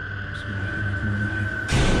up.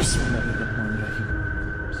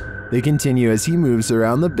 They continue as he moves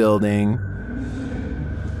around the building.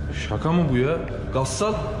 Şaka mı bu ya?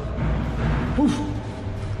 Gassal. Uf.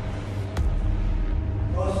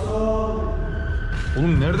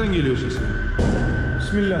 Oğlum nereden geliyor sesin?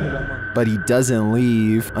 Bismillahirrahmanirrahim. But he doesn't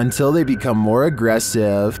leave until they become more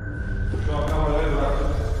aggressive.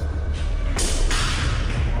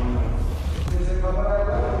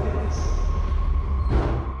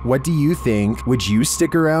 What do you think? Would you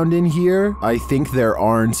stick around in here? I think there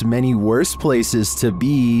aren't many worse places to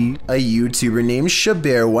be. A YouTuber named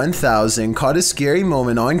Shabir1000 caught a scary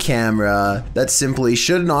moment on camera that simply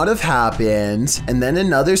should not have happened, and then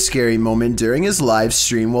another scary moment during his live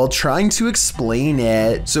stream while trying to explain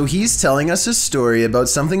it. So he's telling us a story about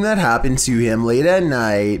something that happened to him late at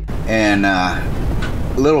night. And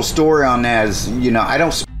little story on that is, you know, I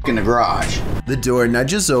don't smoke in the garage. The door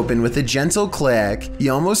nudges open with a gentle click. He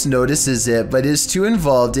almost notices it, but is too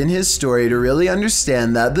involved in his story to really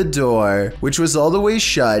understand that the door, which was all the way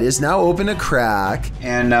shut, is now open a crack.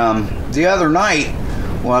 And the other night,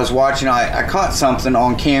 when I was watching, I caught something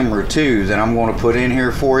on camera too that I'm going to put in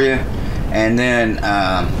here for you. And then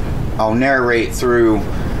I'll narrate through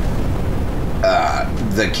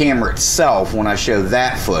the camera itself when I show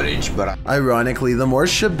that footage. But ironically, the more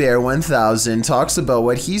Shabir1000 talks about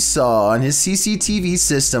what he saw on his CCTV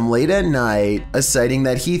system late at night, a sighting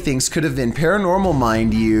that he thinks could have been paranormal,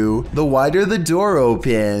 mind you, the wider the door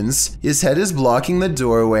opens. His head is blocking the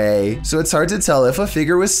doorway, so it's hard to tell if a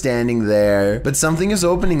figure was standing there, but something is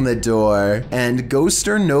opening the door, and ghost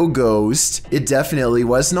or no ghost, it definitely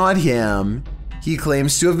was not him. He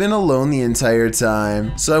claims to have been alone the entire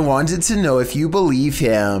time, so I wanted to know if you believe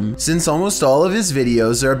him, since almost all of his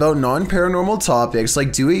videos are about non-paranormal topics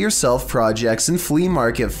like do-it-yourself projects and flea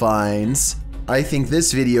market finds. I think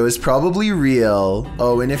this video is probably real.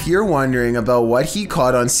 Oh, and if you're wondering about what he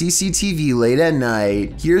caught on CCTV late at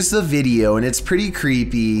night, here's the video and it's pretty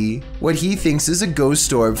creepy. What he thinks is a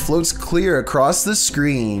ghost orb floats clear across the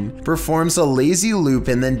screen, performs a lazy loop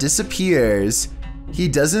and then disappears. He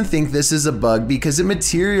doesn't think this is a bug because it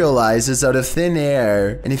materializes out of thin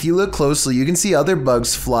air, and if you look closely you can see other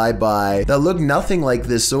bugs fly by that look nothing like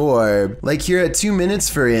this orb, like here at 2 minutes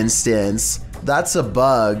for instance. That's a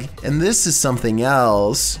bug, and this is something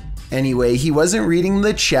else. Anyway, he wasn't reading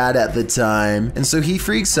the chat at the time, and so he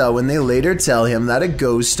freaks out when they later tell him that a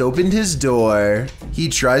ghost opened his door. He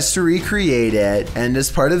tries to recreate it, and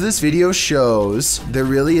as part of this video shows, there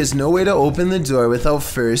really is no way to open the door without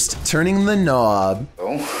first turning the knob.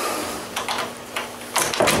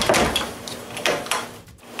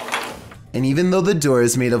 And even though the door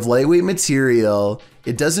is made of lightweight material,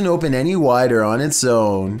 it doesn't open any wider on its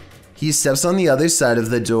own. He steps on the other side of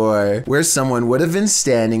the door, where someone would have been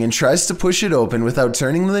standing, and tries to push it open without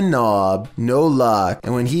turning the knob. No luck,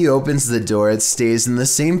 and when he opens the door, it stays in the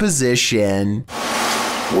same position.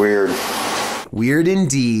 Weird. Weird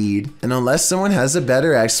indeed, and unless someone has a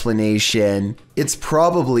better explanation, it's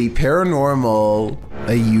probably paranormal.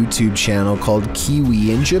 A YouTube channel called Kiwi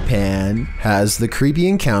in Japan has the creepy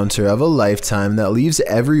encounter of a lifetime that leaves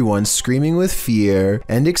everyone screaming with fear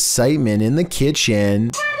and excitement in the kitchen.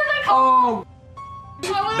 Oh,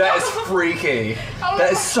 that is freaky.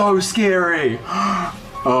 That is so scary.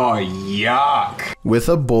 Oh, yuck. With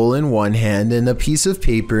a bowl in one hand and a piece of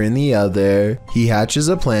paper in the other, he hatches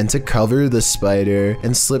a plan to cover the spider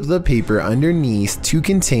and slip the paper underneath to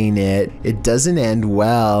contain it. It doesn't end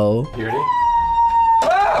well. You ready?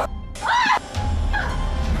 Ah!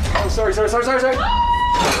 Oh, sorry. Okay.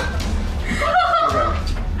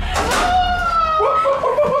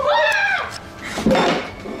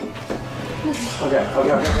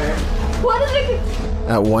 What is it?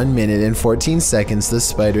 At 1 minute and 14 seconds, the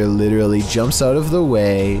spider literally jumps out of the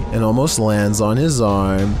way and almost lands on his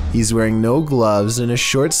arm. He's wearing no gloves and a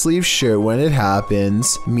short sleeve shirt when it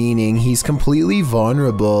happens, meaning he's completely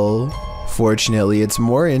vulnerable. Fortunately, it's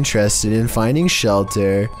more interested in finding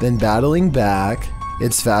shelter than battling back.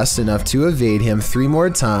 It's fast enough to evade him 3 more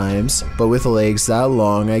times, but with legs that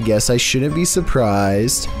long, I guess I shouldn't be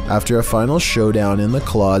surprised. After a final showdown in the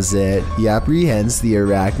closet, he apprehends the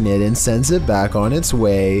arachnid and sends it back on its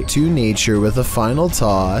way to nature with a final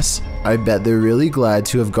toss. I bet they're really glad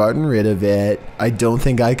to have gotten rid of it. I don't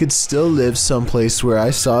think I could still live someplace where I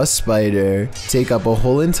saw a spider take up a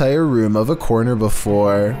whole entire room of a corner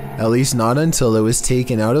before. At least not until it was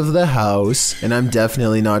taken out of the house, and I'm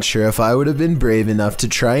definitely not sure if I would have been brave enough to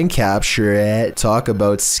try and capture it. Talk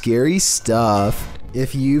about scary stuff.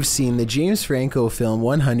 If you've seen the James Franco film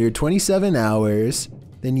 127 Hours,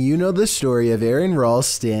 then you know the story of Aaron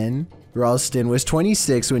Ralston. Ralston was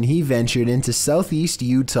 26 when he ventured into southeast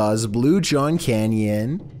Utah's Blue John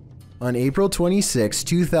Canyon. On April 26,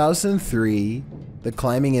 2003, the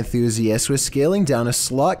climbing enthusiast was scaling down a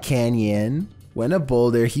slot canyon when a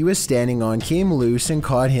boulder he was standing on came loose and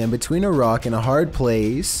caught him between a rock and a hard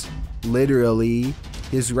place. Literally,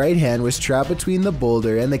 his right hand was trapped between the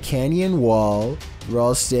boulder and the canyon wall.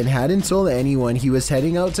 Ralston hadn't told anyone he was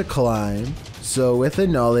heading out to climb, so with the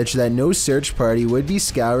knowledge that no search party would be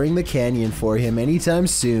scouring the canyon for him anytime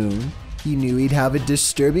soon, he knew he'd have a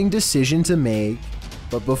disturbing decision to make.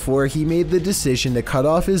 But before he made the decision to cut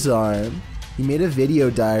off his arm, he made a video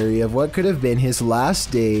diary of what could have been his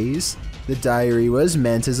last days. The diary was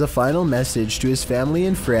meant as a final message to his family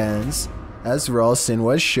and friends, as Ralston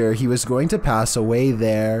was sure he was going to pass away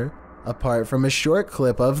there. Apart from a short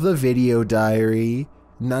clip of the video diary,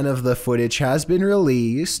 none of the footage has been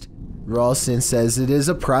released. Ralston says it is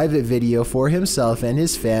a private video for himself and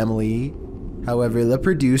his family. However, the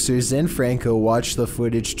producers and Franco watched the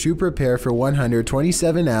footage to prepare for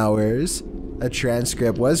 127 hours. A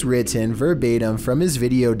transcript was written verbatim from his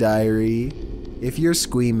video diary. If you're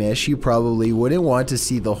squeamish, you probably wouldn't want to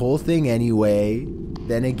see the whole thing anyway.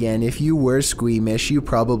 Then again, if you were squeamish, you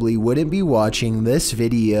probably wouldn't be watching this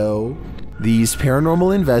video. These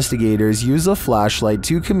paranormal investigators use a flashlight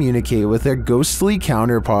to communicate with their ghostly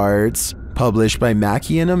counterparts. Published by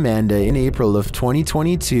Mackie and Amanda in April of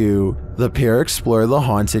 2022, the pair explore the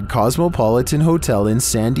haunted Cosmopolitan Hotel in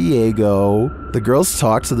San Diego. The girls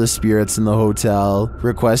talk to the spirits in the hotel,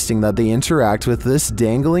 requesting that they interact with this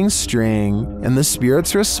dangling string, and the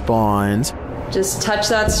spirits respond. Just touch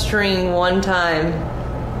that string one time.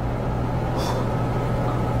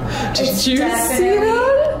 Did you see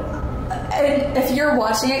that? And if you're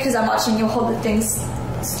watching it, because I'm watching you hold the things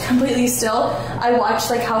completely still, I watched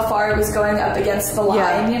like how far it was going up against the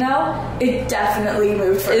line, you know? It definitely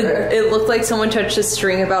moved further. It looked like someone touched a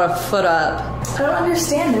string about a foot up. I don't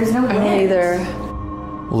understand, there's no wind. I don't either.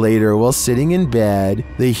 Later, while sitting in bed,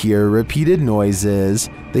 they hear repeated noises.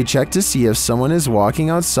 They check to see if someone is walking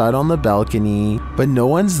outside on the balcony, but no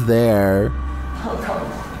one's there. Oh, God.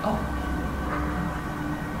 Oh.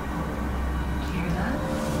 Do you hear that?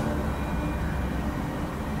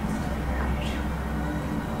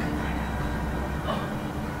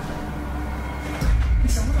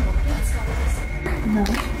 Is someone looking at us? No.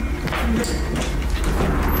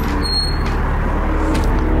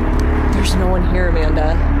 There's no one here,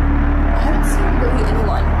 Amanda. I haven't seen really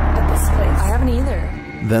anyone at this place. I haven't either.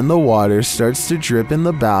 Then the water starts to drip in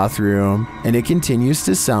the bathroom, and it continues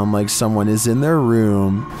to sound like someone is in their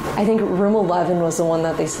room. I think room 11 was the one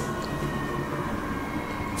that they... Sounds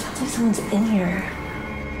like someone's in here.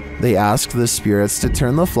 They ask the spirits to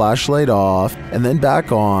turn the flashlight off and then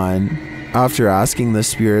back on. After asking the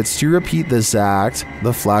spirits to repeat this act,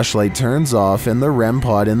 the flashlight turns off and the REM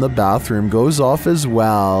pod in the bathroom goes off as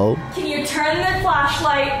well. Can you turn the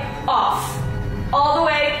flashlight off? All the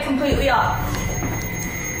way, completely off.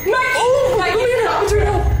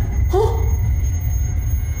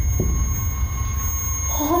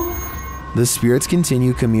 The spirits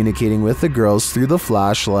continue communicating with the girls through the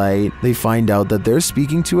flashlight. They find out that they're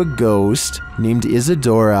speaking to a ghost named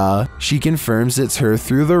Isadora. She confirms it's her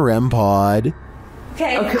through the REM pod.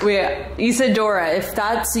 Okay, wait. Isadora, if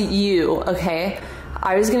that's you, okay?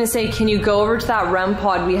 I was gonna say, can you go over to that REM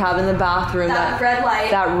pod we have in the bathroom? That red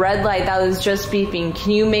light. That red light that was just beeping.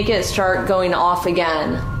 Can you make it start going off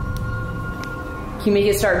again? Can you make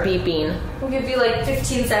it start beeping? We'll give you like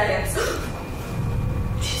 15 seconds.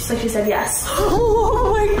 She's like, she said yes.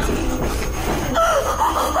 Oh my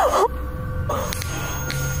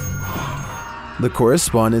The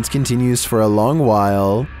correspondence continues for a long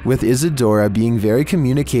while, with Isadora being very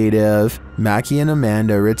communicative. Mackie and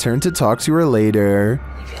Amanda return to talk to her later.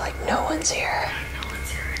 I feel like no one's here. No one's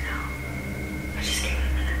here right now. Just give it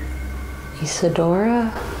a minute. Isadora?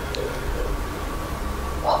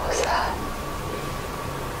 What was that?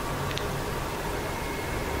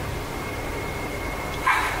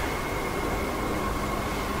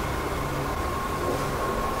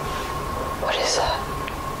 What is that?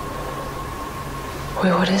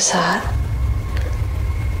 Wait, what is that?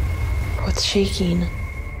 What's shaking?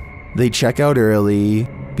 They check out early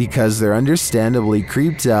because they're understandably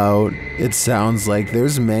creeped out. It sounds like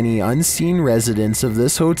there's many unseen residents of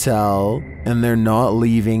this hotel, and they're not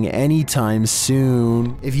leaving anytime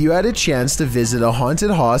soon. If you had a chance to visit a haunted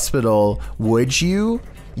hospital, would you?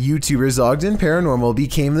 YouTubers Ogden Paranormal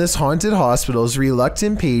became this haunted hospital's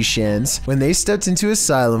reluctant patients when they stepped into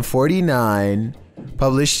Asylum 49.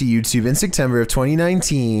 Published to YouTube in September of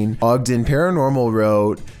 2019, Ogden Paranormal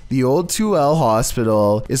wrote, "The old 2L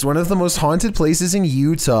Hospital is one of the most haunted places in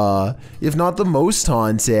Utah, if not the most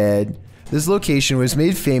haunted. This location was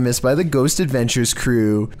made famous by the Ghost Adventures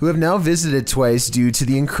crew, who have now visited twice due to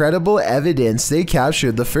the incredible evidence they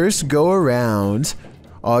captured the first go-around.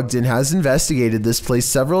 Ogden has investigated this place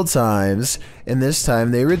several times, and this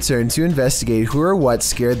time they returned to investigate who or what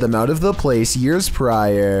scared them out of the place years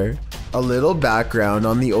prior." A little background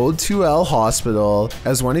on the old 2L Hospital.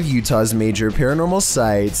 As one of Utah's major paranormal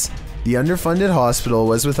sites, the underfunded hospital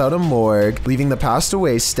was without a morgue, leaving the passed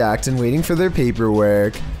away stacked and waiting for their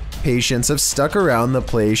paperwork. Patients have stuck around the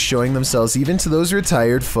place, showing themselves even to those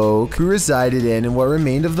retired folk who resided in and what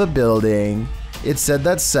remained of the building. It's said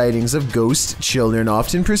that sightings of ghost children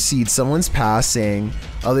often precede someone's passing.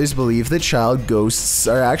 Others believe that child ghosts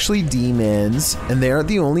are actually demons, and they aren't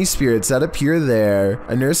the only spirits that appear there.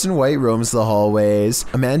 A nurse in white roams the hallways,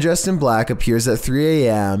 a man dressed in black appears at 3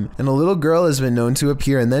 a.m., and a little girl has been known to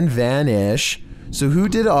appear and then vanish. So who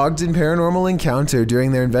did Ogden Paranormal encounter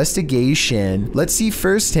during their investigation? Let's see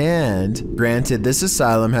firsthand. Granted, this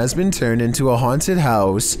asylum has been turned into a haunted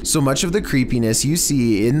house, so much of the creepiness you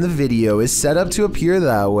see in the video is set up to appear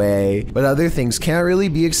that way, but other things can't really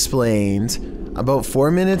be explained. About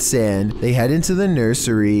 4 minutes in, they head into the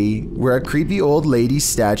nursery, where a creepy old lady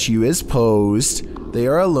statue is posed. They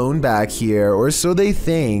are alone back here, or so they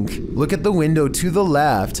think. Look at the window to the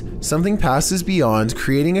left. Something passes beyond,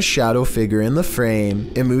 creating a shadow figure in the frame.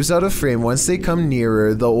 It moves out of frame once they come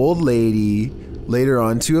nearer the old lady. Later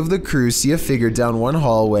on, two of the crew see a figure down one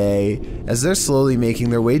hallway. As they're slowly making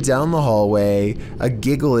their way down the hallway, a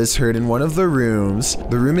giggle is heard in one of the rooms.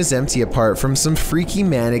 The room is empty apart from some freaky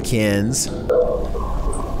mannequins.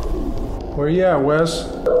 Where you at, Wes?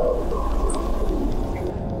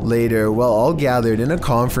 Later, while all gathered in a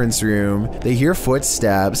conference room, they hear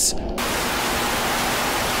footsteps.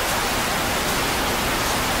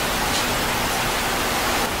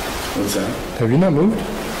 What's that? Have you not moved?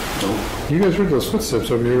 No. You guys heard those footsteps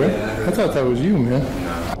over here, right? Yeah, I thought that was you,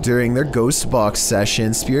 man. During their ghost box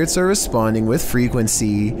session, spirits are responding with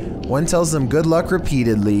frequency. One tells them good luck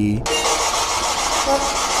repeatedly.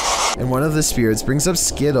 And one of the spirits brings up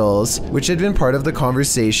Skittles, which had been part of the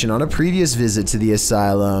conversation on a previous visit to the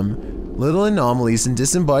asylum. Little anomalies and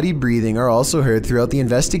disembodied breathing are also heard throughout the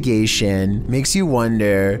investigation. Makes you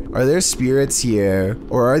wonder, are there spirits here?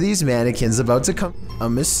 Or are these mannequins about to come? A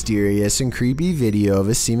mysterious and creepy video of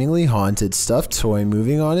a seemingly haunted stuffed toy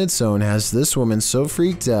moving on its own has this woman so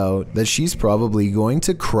freaked out that she's probably going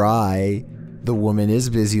to cry. The woman is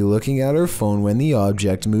busy looking at her phone when the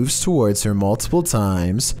object moves towards her multiple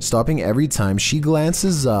times, stopping every time she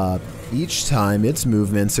glances up. Each time its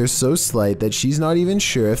movements are so slight that she's not even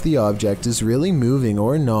sure if the object is really moving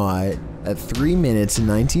or not. At 3 minutes and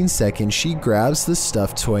 19 seconds, she grabs the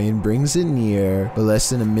stuffed toy and brings it near, but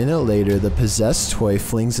less than a minute later, the possessed toy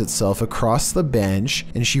flings itself across the bench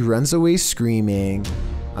and she runs away screaming.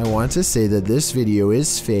 I want to say that this video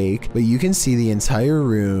is fake, but you can see the entire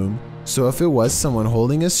room. So if it was someone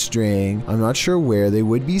holding a string, I'm not sure where they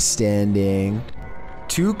would be standing.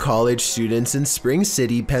 Two college students in Spring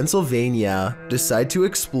City, Pennsylvania, decide to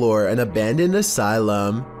explore an abandoned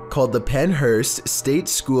asylum called the Pennhurst State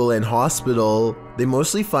School and Hospital. They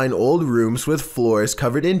mostly find old rooms with floors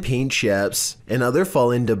covered in paint chips and other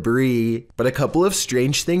fallen debris, but a couple of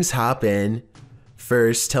strange things happen.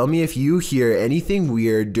 First, tell me if you hear anything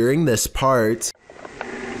weird during this part.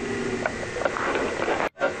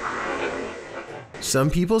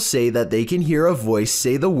 Some people say that they can hear a voice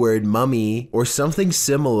say the word mummy or something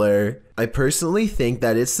similar. I personally think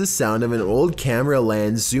that it's the sound of an old camera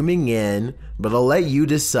lens zooming in, but I'll let you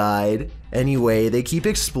decide. Anyway, they keep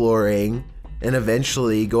exploring and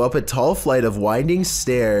eventually go up a tall flight of winding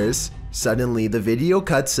stairs. Suddenly, the video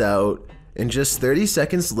cuts out, and just 30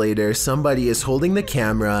 seconds later, somebody is holding the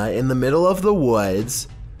camera in the middle of the woods.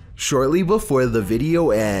 Shortly before the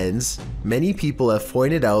video ends, many people have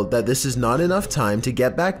pointed out that this is not enough time to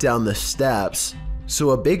get back down the steps.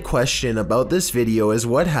 So a big question about this video is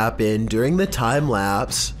what happened during the time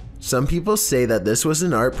lapse. Some people say that this was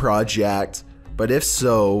an art project, but if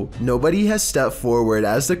so, nobody has stepped forward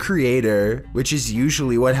as the creator, which is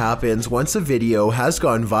usually what happens once a video has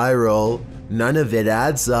gone viral. None of it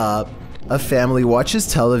adds up. A family watches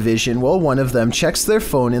television while one of them checks their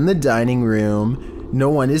phone in the dining room. No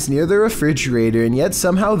one is near the refrigerator, and yet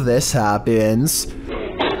somehow this happens.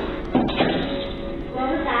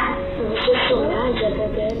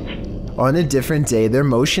 On a different day, their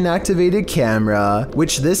motion-activated camera,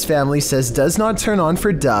 which this family says does not turn on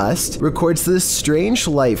for dust, records this strange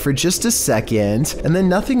light for just a second, and then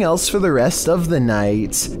nothing else for the rest of the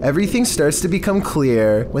night. Everything starts to become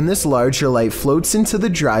clear when this larger light floats into the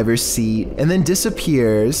driver's seat and then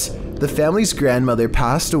disappears. The family's grandmother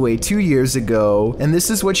passed away 2 years ago, and this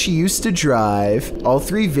is what she used to drive. All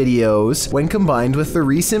three videos, when combined with the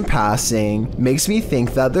recent passing, makes me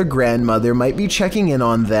think that their grandmother might be checking in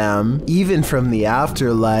on them, even from the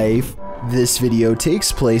afterlife. This video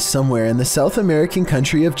takes place somewhere in the South American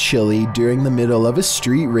country of Chile during the middle of a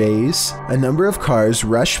street race. A number of cars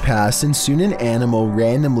rush past and soon an animal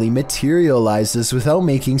randomly materializes without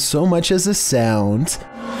making so much as a sound.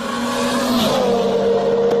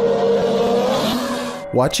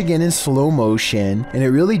 Watch again in slow motion, and it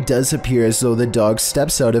really does appear as though the dog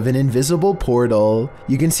steps out of an invisible portal.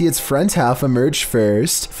 You can see its front half emerge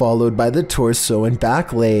first, followed by the torso and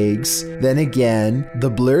back legs. Then again, the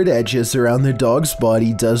blurred edges around the dog's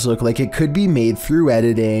body does look like it could be made through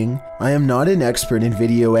editing. I am not an expert in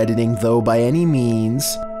video editing though by any means,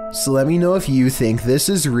 so let me know if you think this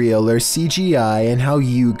is real or CGI and how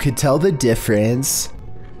you could tell the difference.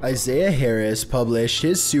 Isaiah Harris published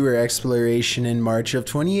his sewer exploration in March of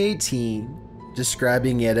 2018,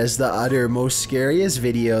 describing it as the utter most scariest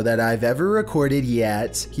video that I've ever recorded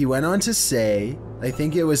yet. He went on to say, "I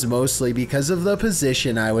think it was mostly because of the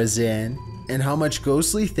position I was in, and how much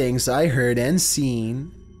ghostly things I heard and seen."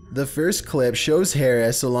 The first clip shows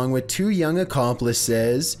Harris along with two young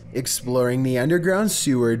accomplices exploring the underground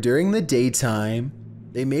sewer during the daytime.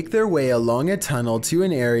 They make their way along a tunnel to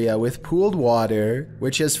an area with pooled water,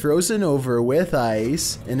 which has frozen over with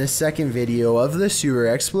ice. In a second video of the sewer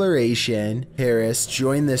exploration, Harris,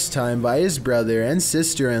 joined this time by his brother and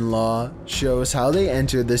sister-in-law, shows how they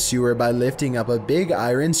entered the sewer by lifting up a big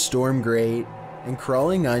iron storm grate and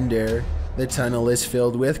crawling under. The tunnel is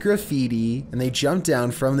filled with graffiti, and they jump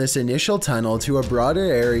down from this initial tunnel to a broader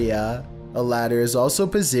area. A ladder is also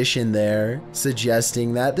positioned there,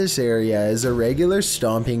 suggesting that this area is a regular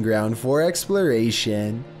stomping ground for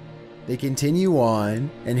exploration. They continue on,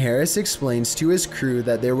 and Harris explains to his crew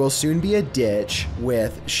that there will soon be a ditch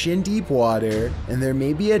with shin-deep water, and there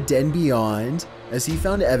may be a den beyond, as he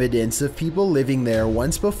found evidence of people living there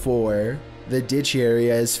once before. The ditch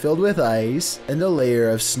area is filled with ice and a layer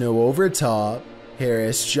of snow over top.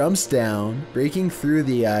 Harris jumps down, breaking through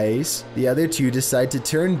the ice. The other two decide to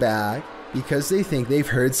turn back because they think they've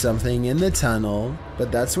heard something in the tunnel,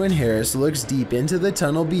 but that's when Harris looks deep into the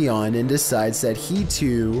tunnel beyond and decides that he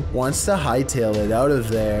too wants to hightail it out of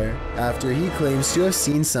there. After he claims to have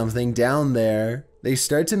seen something down there, they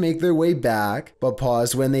start to make their way back, but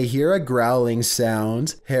pause when they hear a growling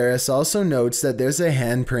sound. Harris also notes that there's a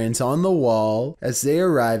handprint on the wall. As they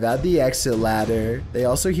arrive at the exit ladder, they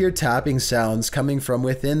also hear tapping sounds coming from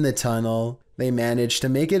within the tunnel. They manage to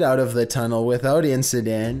make it out of the tunnel without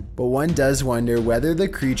incident, but one does wonder whether the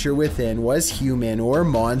creature within was human or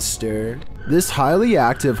monster. This highly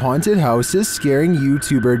active haunted house is scaring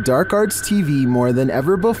YouTuber Dark Arts TV more than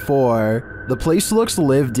ever before. The place looks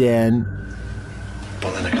lived in.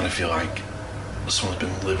 But then I kind of feel like someone's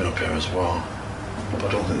been living up here as well. But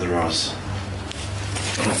I don't think there is.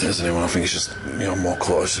 I don't think there's anyone. I think it's just, you know, more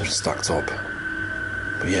clutters just stacked up.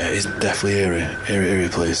 But yeah, it's definitely eerie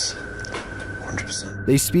place. 100%.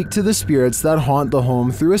 They speak to the spirits that haunt the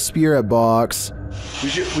home through a spirit box.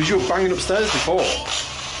 Was you banging upstairs before?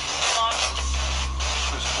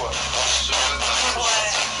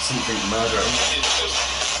 Something murder.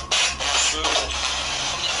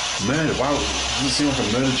 Murder? Wow, it doesn't seem like a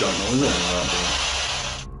murder joint, though, is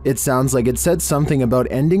it? It sounds like it said something about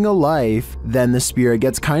ending a life, then the spirit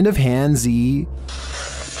gets kind of handsy.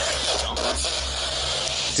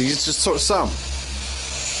 Did you just touch Sam?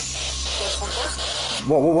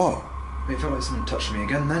 What? Mate, it felt like someone touched me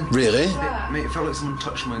again then. Really? Mate, it felt like someone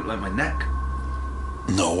touched my neck.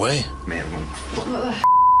 No way. Mate,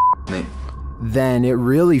 mate. Then it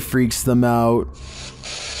really freaks them out.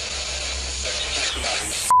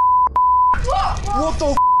 What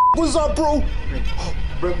the was that, bro?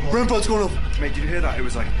 Grandpa's going off. Mate, did you hear that? It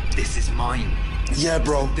was like, this is mine. Yeah,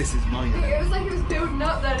 bro. This is mine. It was like it was building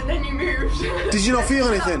up then and then you moved. Did you not feel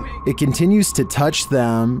anything? It continues to touch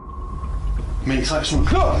them. Mate, it's like some...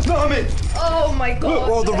 No, mate! Oh my god.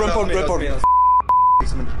 Oh, the red body.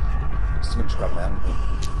 Someone just grabbed my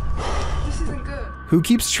hand. This isn't good. Who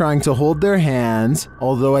keeps trying to hold their hand,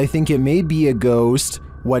 although I think it may be a ghost.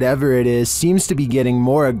 Whatever it is seems to be getting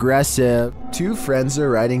more aggressive. Two friends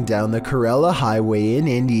are riding down the Kerala highway in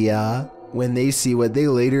India when they see what they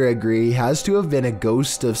later agree has to have been a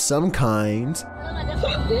ghost of some kind.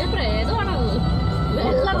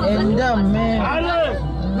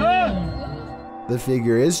 The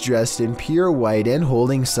figure is dressed in pure white and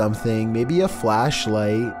holding something, maybe a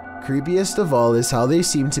flashlight. Creepiest of all is how they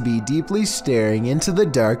seem to be deeply staring into the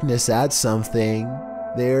darkness at something.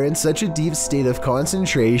 They are in such a deep state of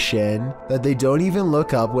concentration that they don't even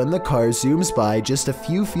look up when the car zooms by just a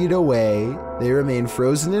few feet away. They remain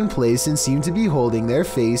frozen in place and seem to be holding their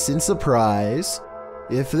face in surprise.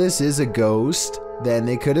 If this is a ghost, then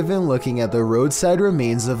they could have been looking at the roadside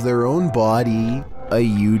remains of their own body. A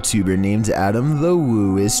YouTuber named Adam the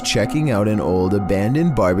Woo is checking out an old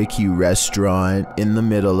abandoned barbecue restaurant in the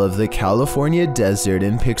middle of the California desert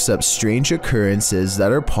and picks up strange occurrences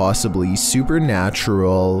that are possibly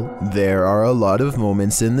supernatural. There are a lot of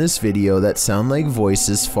moments in this video that sound like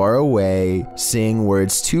voices far away, saying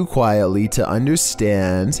words too quietly to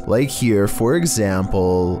understand, like here for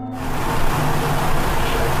example.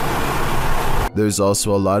 There's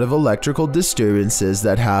also a lot of electrical disturbances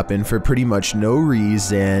that happen for pretty much no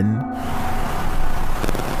reason.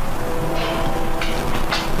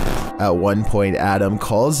 At one point, Adam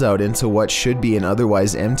calls out into what should be an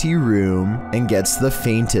otherwise empty room and gets the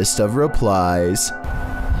faintest of replies.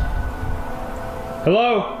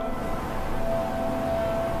 Hello?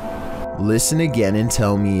 Listen again and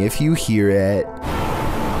tell me if you hear it.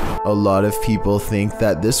 A lot of people think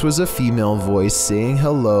that this was a female voice saying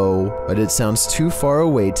hello, but it sounds too far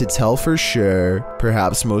away to tell for sure.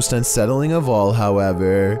 Perhaps most unsettling of all,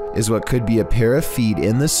 however, is what could be a pair of feet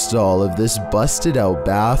in the stall of this busted out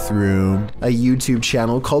bathroom. A YouTube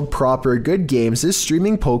channel called Proper Good Games is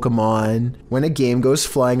streaming Pokemon when a game goes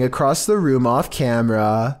flying across the room off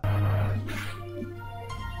camera.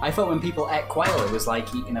 I thought when people ate quail it was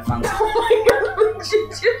like eating a fancy. Oh my god.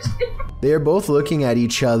 They are both looking at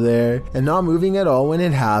each other and not moving at all when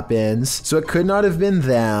it happens, so it could not have been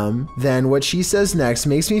them. Then what she says next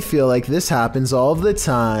makes me feel like this happens all the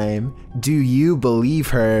time. Do you believe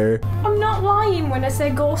her? I'm not not lying when I say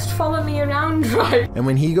ghost follow me around, right? And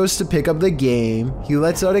when he goes to pick up the game, he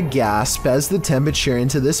lets out a gasp as the temperature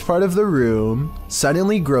into this part of the room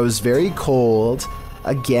suddenly grows very cold.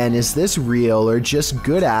 Again, is this real or just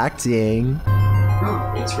good acting?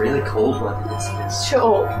 It's really cold weather this is.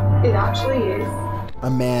 Sure, it actually is. A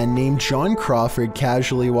man named John Crawford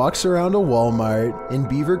casually walks around a Walmart in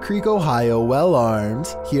Beaver Creek, Ohio, well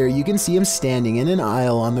armed. Here you can see him standing in an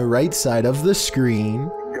aisle on the right side of the screen.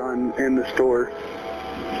 Gun in the store.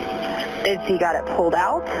 Is he got it pulled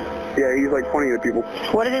out? Yeah, he's like pointing at people.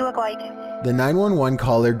 What does he look like? The 911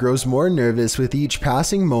 caller grows more nervous with each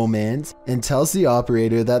passing moment and tells the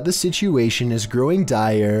operator that the situation is growing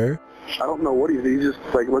dire. I don't know what he's just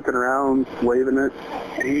like looking around, waving it.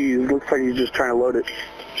 He looks like he's just trying to load it.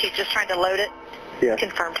 He's just trying to load it? Yeah.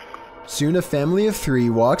 Confirmed. Soon a family of 3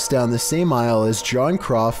 walks down the same aisle as John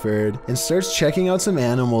Crawford and starts checking out some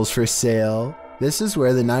animals for sale. This is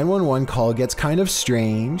where the 911 call gets kind of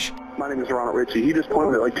strange. My name is Ronald Ritchie. He just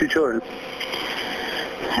pointed at like 2 children.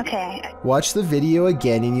 Okay. Watch the video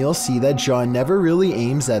again and you'll see that John never really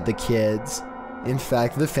aims at the kids. In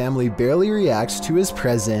fact, the family barely reacts to his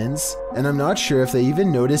presence, and I'm not sure if they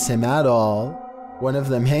even notice him at all. One of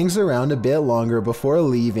them hangs around a bit longer before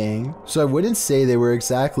leaving, so I wouldn't say they were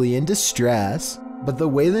exactly in distress, but the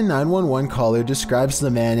way the 911 caller describes the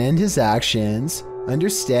man and his actions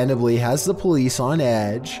understandably has the police on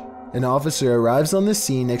edge. An officer arrives on the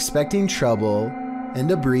scene expecting trouble, and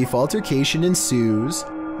a brief altercation ensues.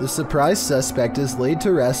 The surprised suspect is laid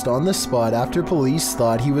to rest on the spot after police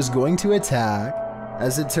thought he was going to attack.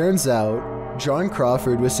 As it turns out, John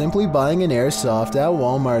Crawford was simply buying an airsoft at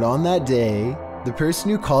Walmart on that day. The person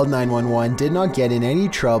who called 911 did not get in any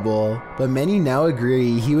trouble, but many now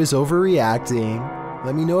agree he was overreacting.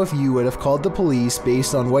 Let me know if you would have called the police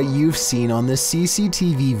based on what you've seen on this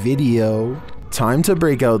CCTV video. Time to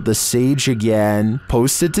break out the Sage again.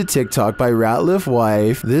 Posted to TikTok by Ratliff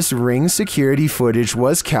Wife, this Ring security footage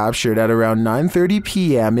was captured at around 9:30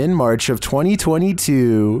 p.m. in March of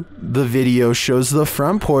 2022. The video shows the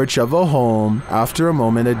front porch of a home. After a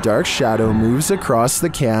moment, a dark shadow moves across the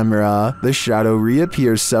camera. The shadow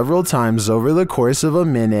reappears several times over the course of a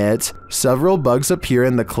minute. Several bugs appear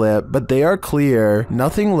in the clip, but they are clear.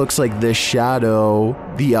 Nothing looks like this shadow.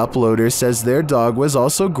 The uploader says their dog was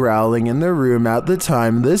also growling in the room at the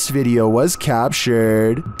time this video was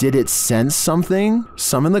captured. Did it sense something?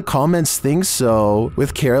 Some in the comments think so,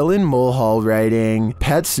 with Carolyn Mulhall writing,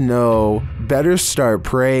 "Pets know, better start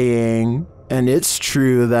praying." And it's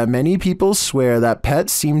true that many people swear that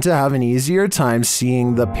pets seem to have an easier time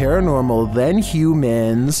seeing the paranormal than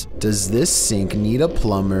humans. Does this sink need a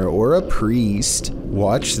plumber or a priest?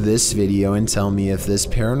 Watch this video and tell me if this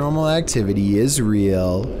paranormal activity is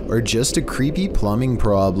real or just a creepy plumbing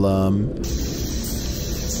problem.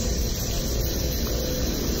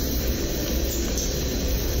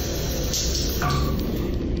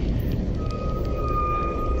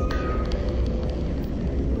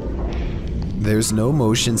 There's no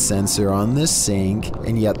motion sensor on this sink,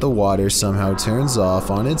 and yet the water somehow turns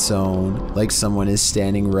off on its own, like someone is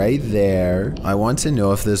standing right there. I want to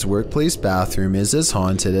know if this workplace bathroom is as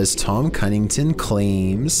haunted as Tom Cunnington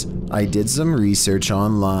claims. I did some research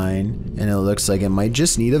online, and it looks like it might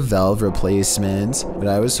just need a valve replacement, but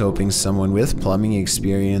I was hoping someone with plumbing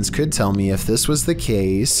experience could tell me if this was the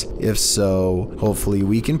case. If so, hopefully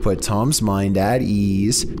we can put Tom's mind at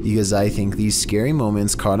ease, because I think these scary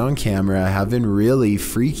moments caught on camera have been really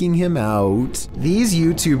freaking him out. These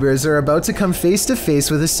YouTubers are about to come face to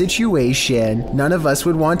face with a situation none of us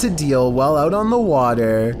would want to deal while out on the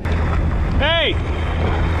water. Hey!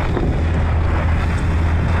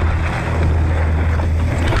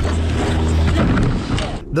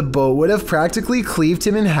 The boat would have practically cleaved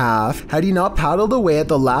him in half had he not paddled away at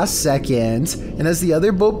the last second, and as the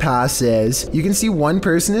other boat passes, you can see one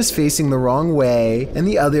person is facing the wrong way, and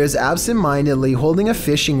the other is absent-mindedly holding a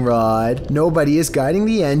fishing rod. Nobody is guiding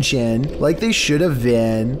the engine like they should have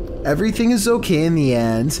been. Everything is okay in the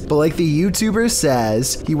end, but like the YouTuber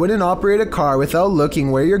says, he wouldn't operate a car without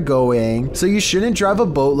looking where you're going, so you shouldn't drive a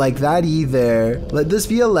boat like that either. Let this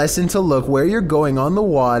be a lesson to look where you're going on the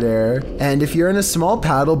water, and if you're in a small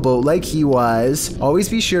paddle boat like he was, always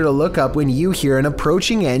be sure to look up when you hear an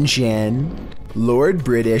approaching engine. Lord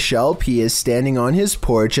British LP is standing on his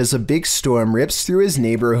porch as a big storm rips through his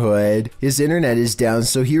neighborhood. His internet is down,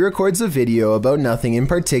 so he records a video about nothing in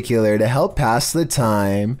particular to help pass the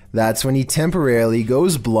time. That's when he temporarily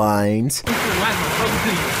goes blind.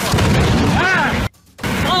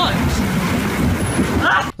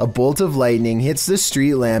 A bolt of lightning hits the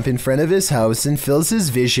street lamp in front of his house and fills his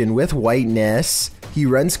vision with whiteness. He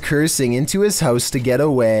runs cursing into his house to get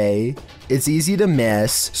away. It's easy to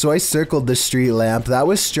miss, so I circled the street lamp that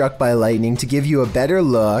was struck by lightning to give you a better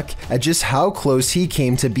look at just how close he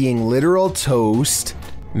came to being literal toast.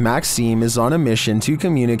 Maxime is on a mission to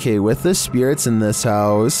communicate with the spirits in this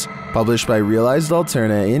house. Published by Realized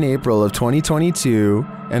Alterna in April of 2022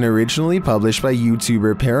 and originally published by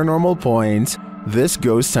YouTuber Paranormal Point, this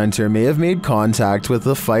ghost hunter may have made contact with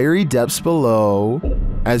the fiery depths below.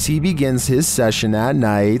 As he begins his session at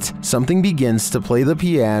night, something begins to play the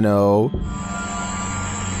piano.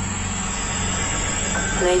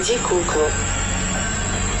 Найди куклу.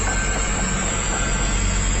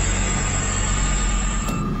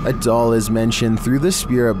 A doll is mentioned through the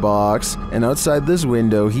spirit box, and outside this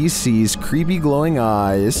window he sees creepy glowing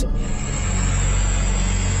eyes.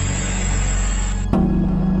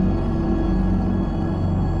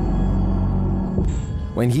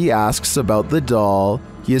 When he asks about the doll,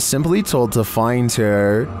 he is simply told to find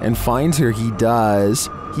her, and find her he does.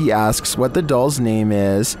 He asks what the doll's name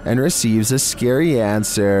is, and receives a scary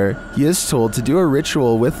answer. He is told to do a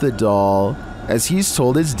ritual with the doll. As he's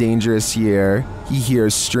told it's dangerous here, he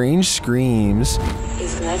hears strange screams.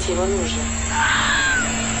 Изгнать его нужно.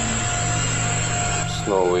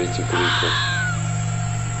 Снова эти крики.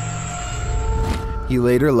 He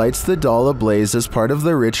later lights the doll ablaze as part of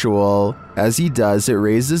the ritual. As he does, it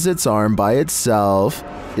raises its arm by itself.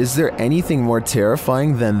 Is there anything more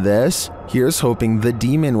terrifying than this? Here's hoping the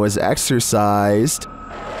demon was exorcised.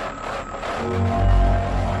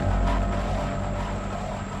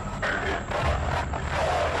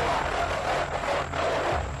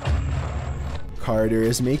 Carter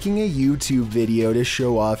is making a YouTube video to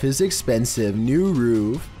show off his expensive new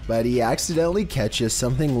roof, but he accidentally catches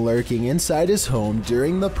something lurking inside his home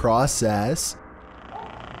during the process.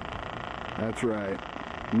 That's right.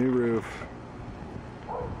 New roof.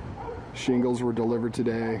 Shingles were delivered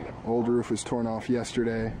today. Old roof was torn off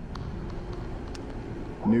yesterday.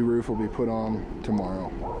 New roof will be put on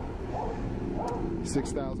tomorrow.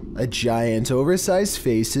 6,000. A giant, oversized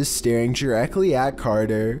face is staring directly at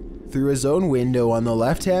Carter. Through his own window on the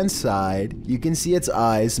left-hand side, you can see its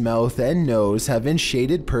eyes, mouth, and nose have been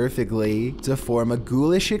shaded perfectly to form a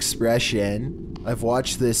ghoulish expression. I've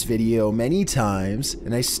watched this video many times,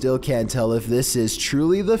 and I still can't tell if this is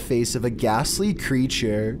truly the face of a ghastly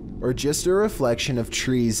creature, or just a reflection of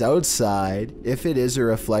trees outside. If it is a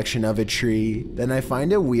reflection of a tree, then I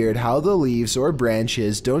find it weird how the leaves or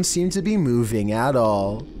branches don't seem to be moving at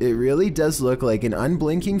all. It really does look like an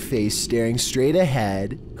unblinking face staring straight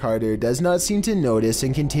ahead. Carter does not seem to notice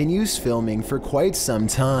and continues filming for quite some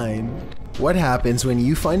time. What happens when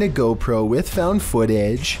you find a GoPro with found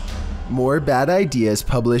footage? More Bad Ideas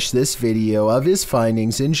published this video of his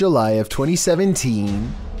findings in July of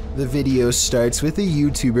 2017. The video starts with a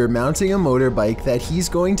YouTuber mounting a motorbike that he's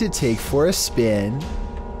going to take for a spin.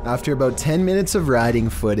 After about 10 minutes of riding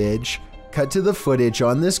footage, cut to the footage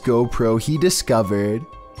on this GoPro he discovered.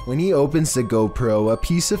 When he opens the GoPro, a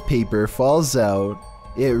piece of paper falls out.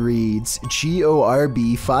 It reads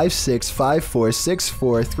GORB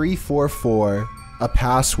 565464344, a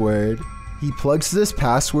password. He plugs this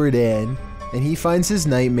password in, and he finds his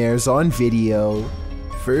nightmares on video.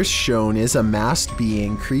 First shown is a masked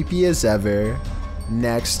being, creepy as ever.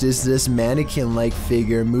 Next is this mannequin-like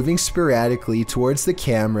figure moving sporadically towards the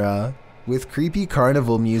camera, with creepy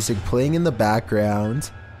carnival music playing in the background.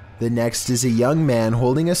 The next is a young man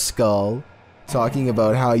holding a skull, talking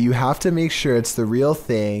about how you have to make sure it's the real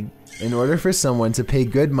thing in order for someone to pay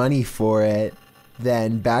good money for it.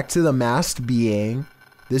 Then back to the masked being.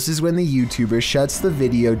 This is when the YouTuber shuts the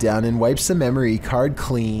video down and wipes the memory card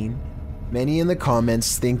clean. Many in the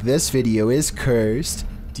comments think this video is cursed.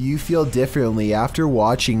 Do you feel differently after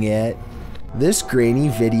watching it? This grainy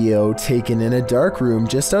video, taken in a dark room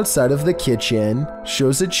just outside of the kitchen,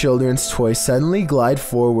 shows a children's toy suddenly glide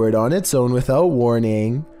forward on its own without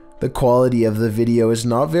warning. The quality of the video is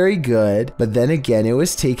not very good, but then again it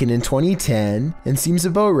was taken in 2010 and seems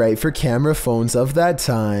about right for camera phones of that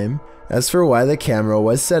time. As for why the camera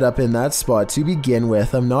was set up in that spot to begin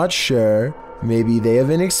with, I'm not sure. Maybe they have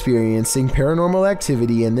been experiencing paranormal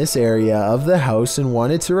activity in this area of the house and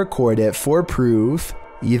wanted to record it for proof.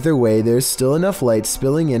 Either way, there's still enough light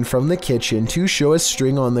spilling in from the kitchen to show a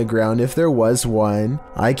string on the ground if there was one.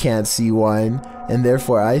 I can't see one, and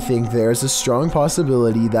therefore I think there is a strong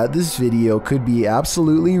possibility that this video could be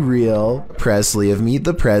absolutely real. Presley of Meet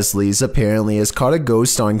the Presleys apparently has caught a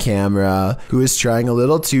ghost on camera who is trying a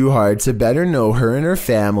little too hard to better know her and her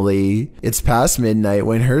family. It's past midnight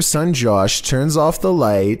when her son Josh turns off the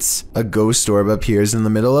lights. A ghost orb appears in the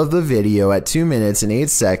middle of the video at 2 minutes and 8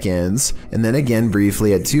 seconds, and then again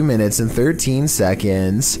briefly at 2 minutes and 13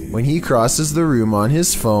 seconds. When he crosses the room on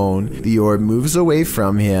his phone, the orb moves away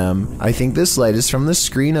from him. I think this light is from the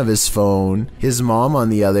screen of his phone. His mom, on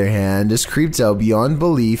the other hand, is creeped out beyond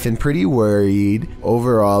belief and pretty worried.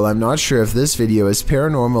 Overall, I'm not sure if this video is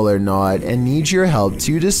paranormal or not and need your help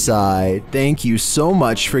to decide. Thank you so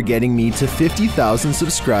much for getting me to 50,000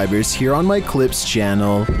 subscribers here on my Clips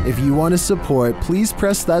channel. If you want to support, please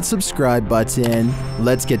press that subscribe button.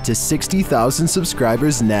 Let's get to 60,000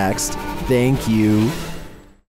 subscribers next. Thank you.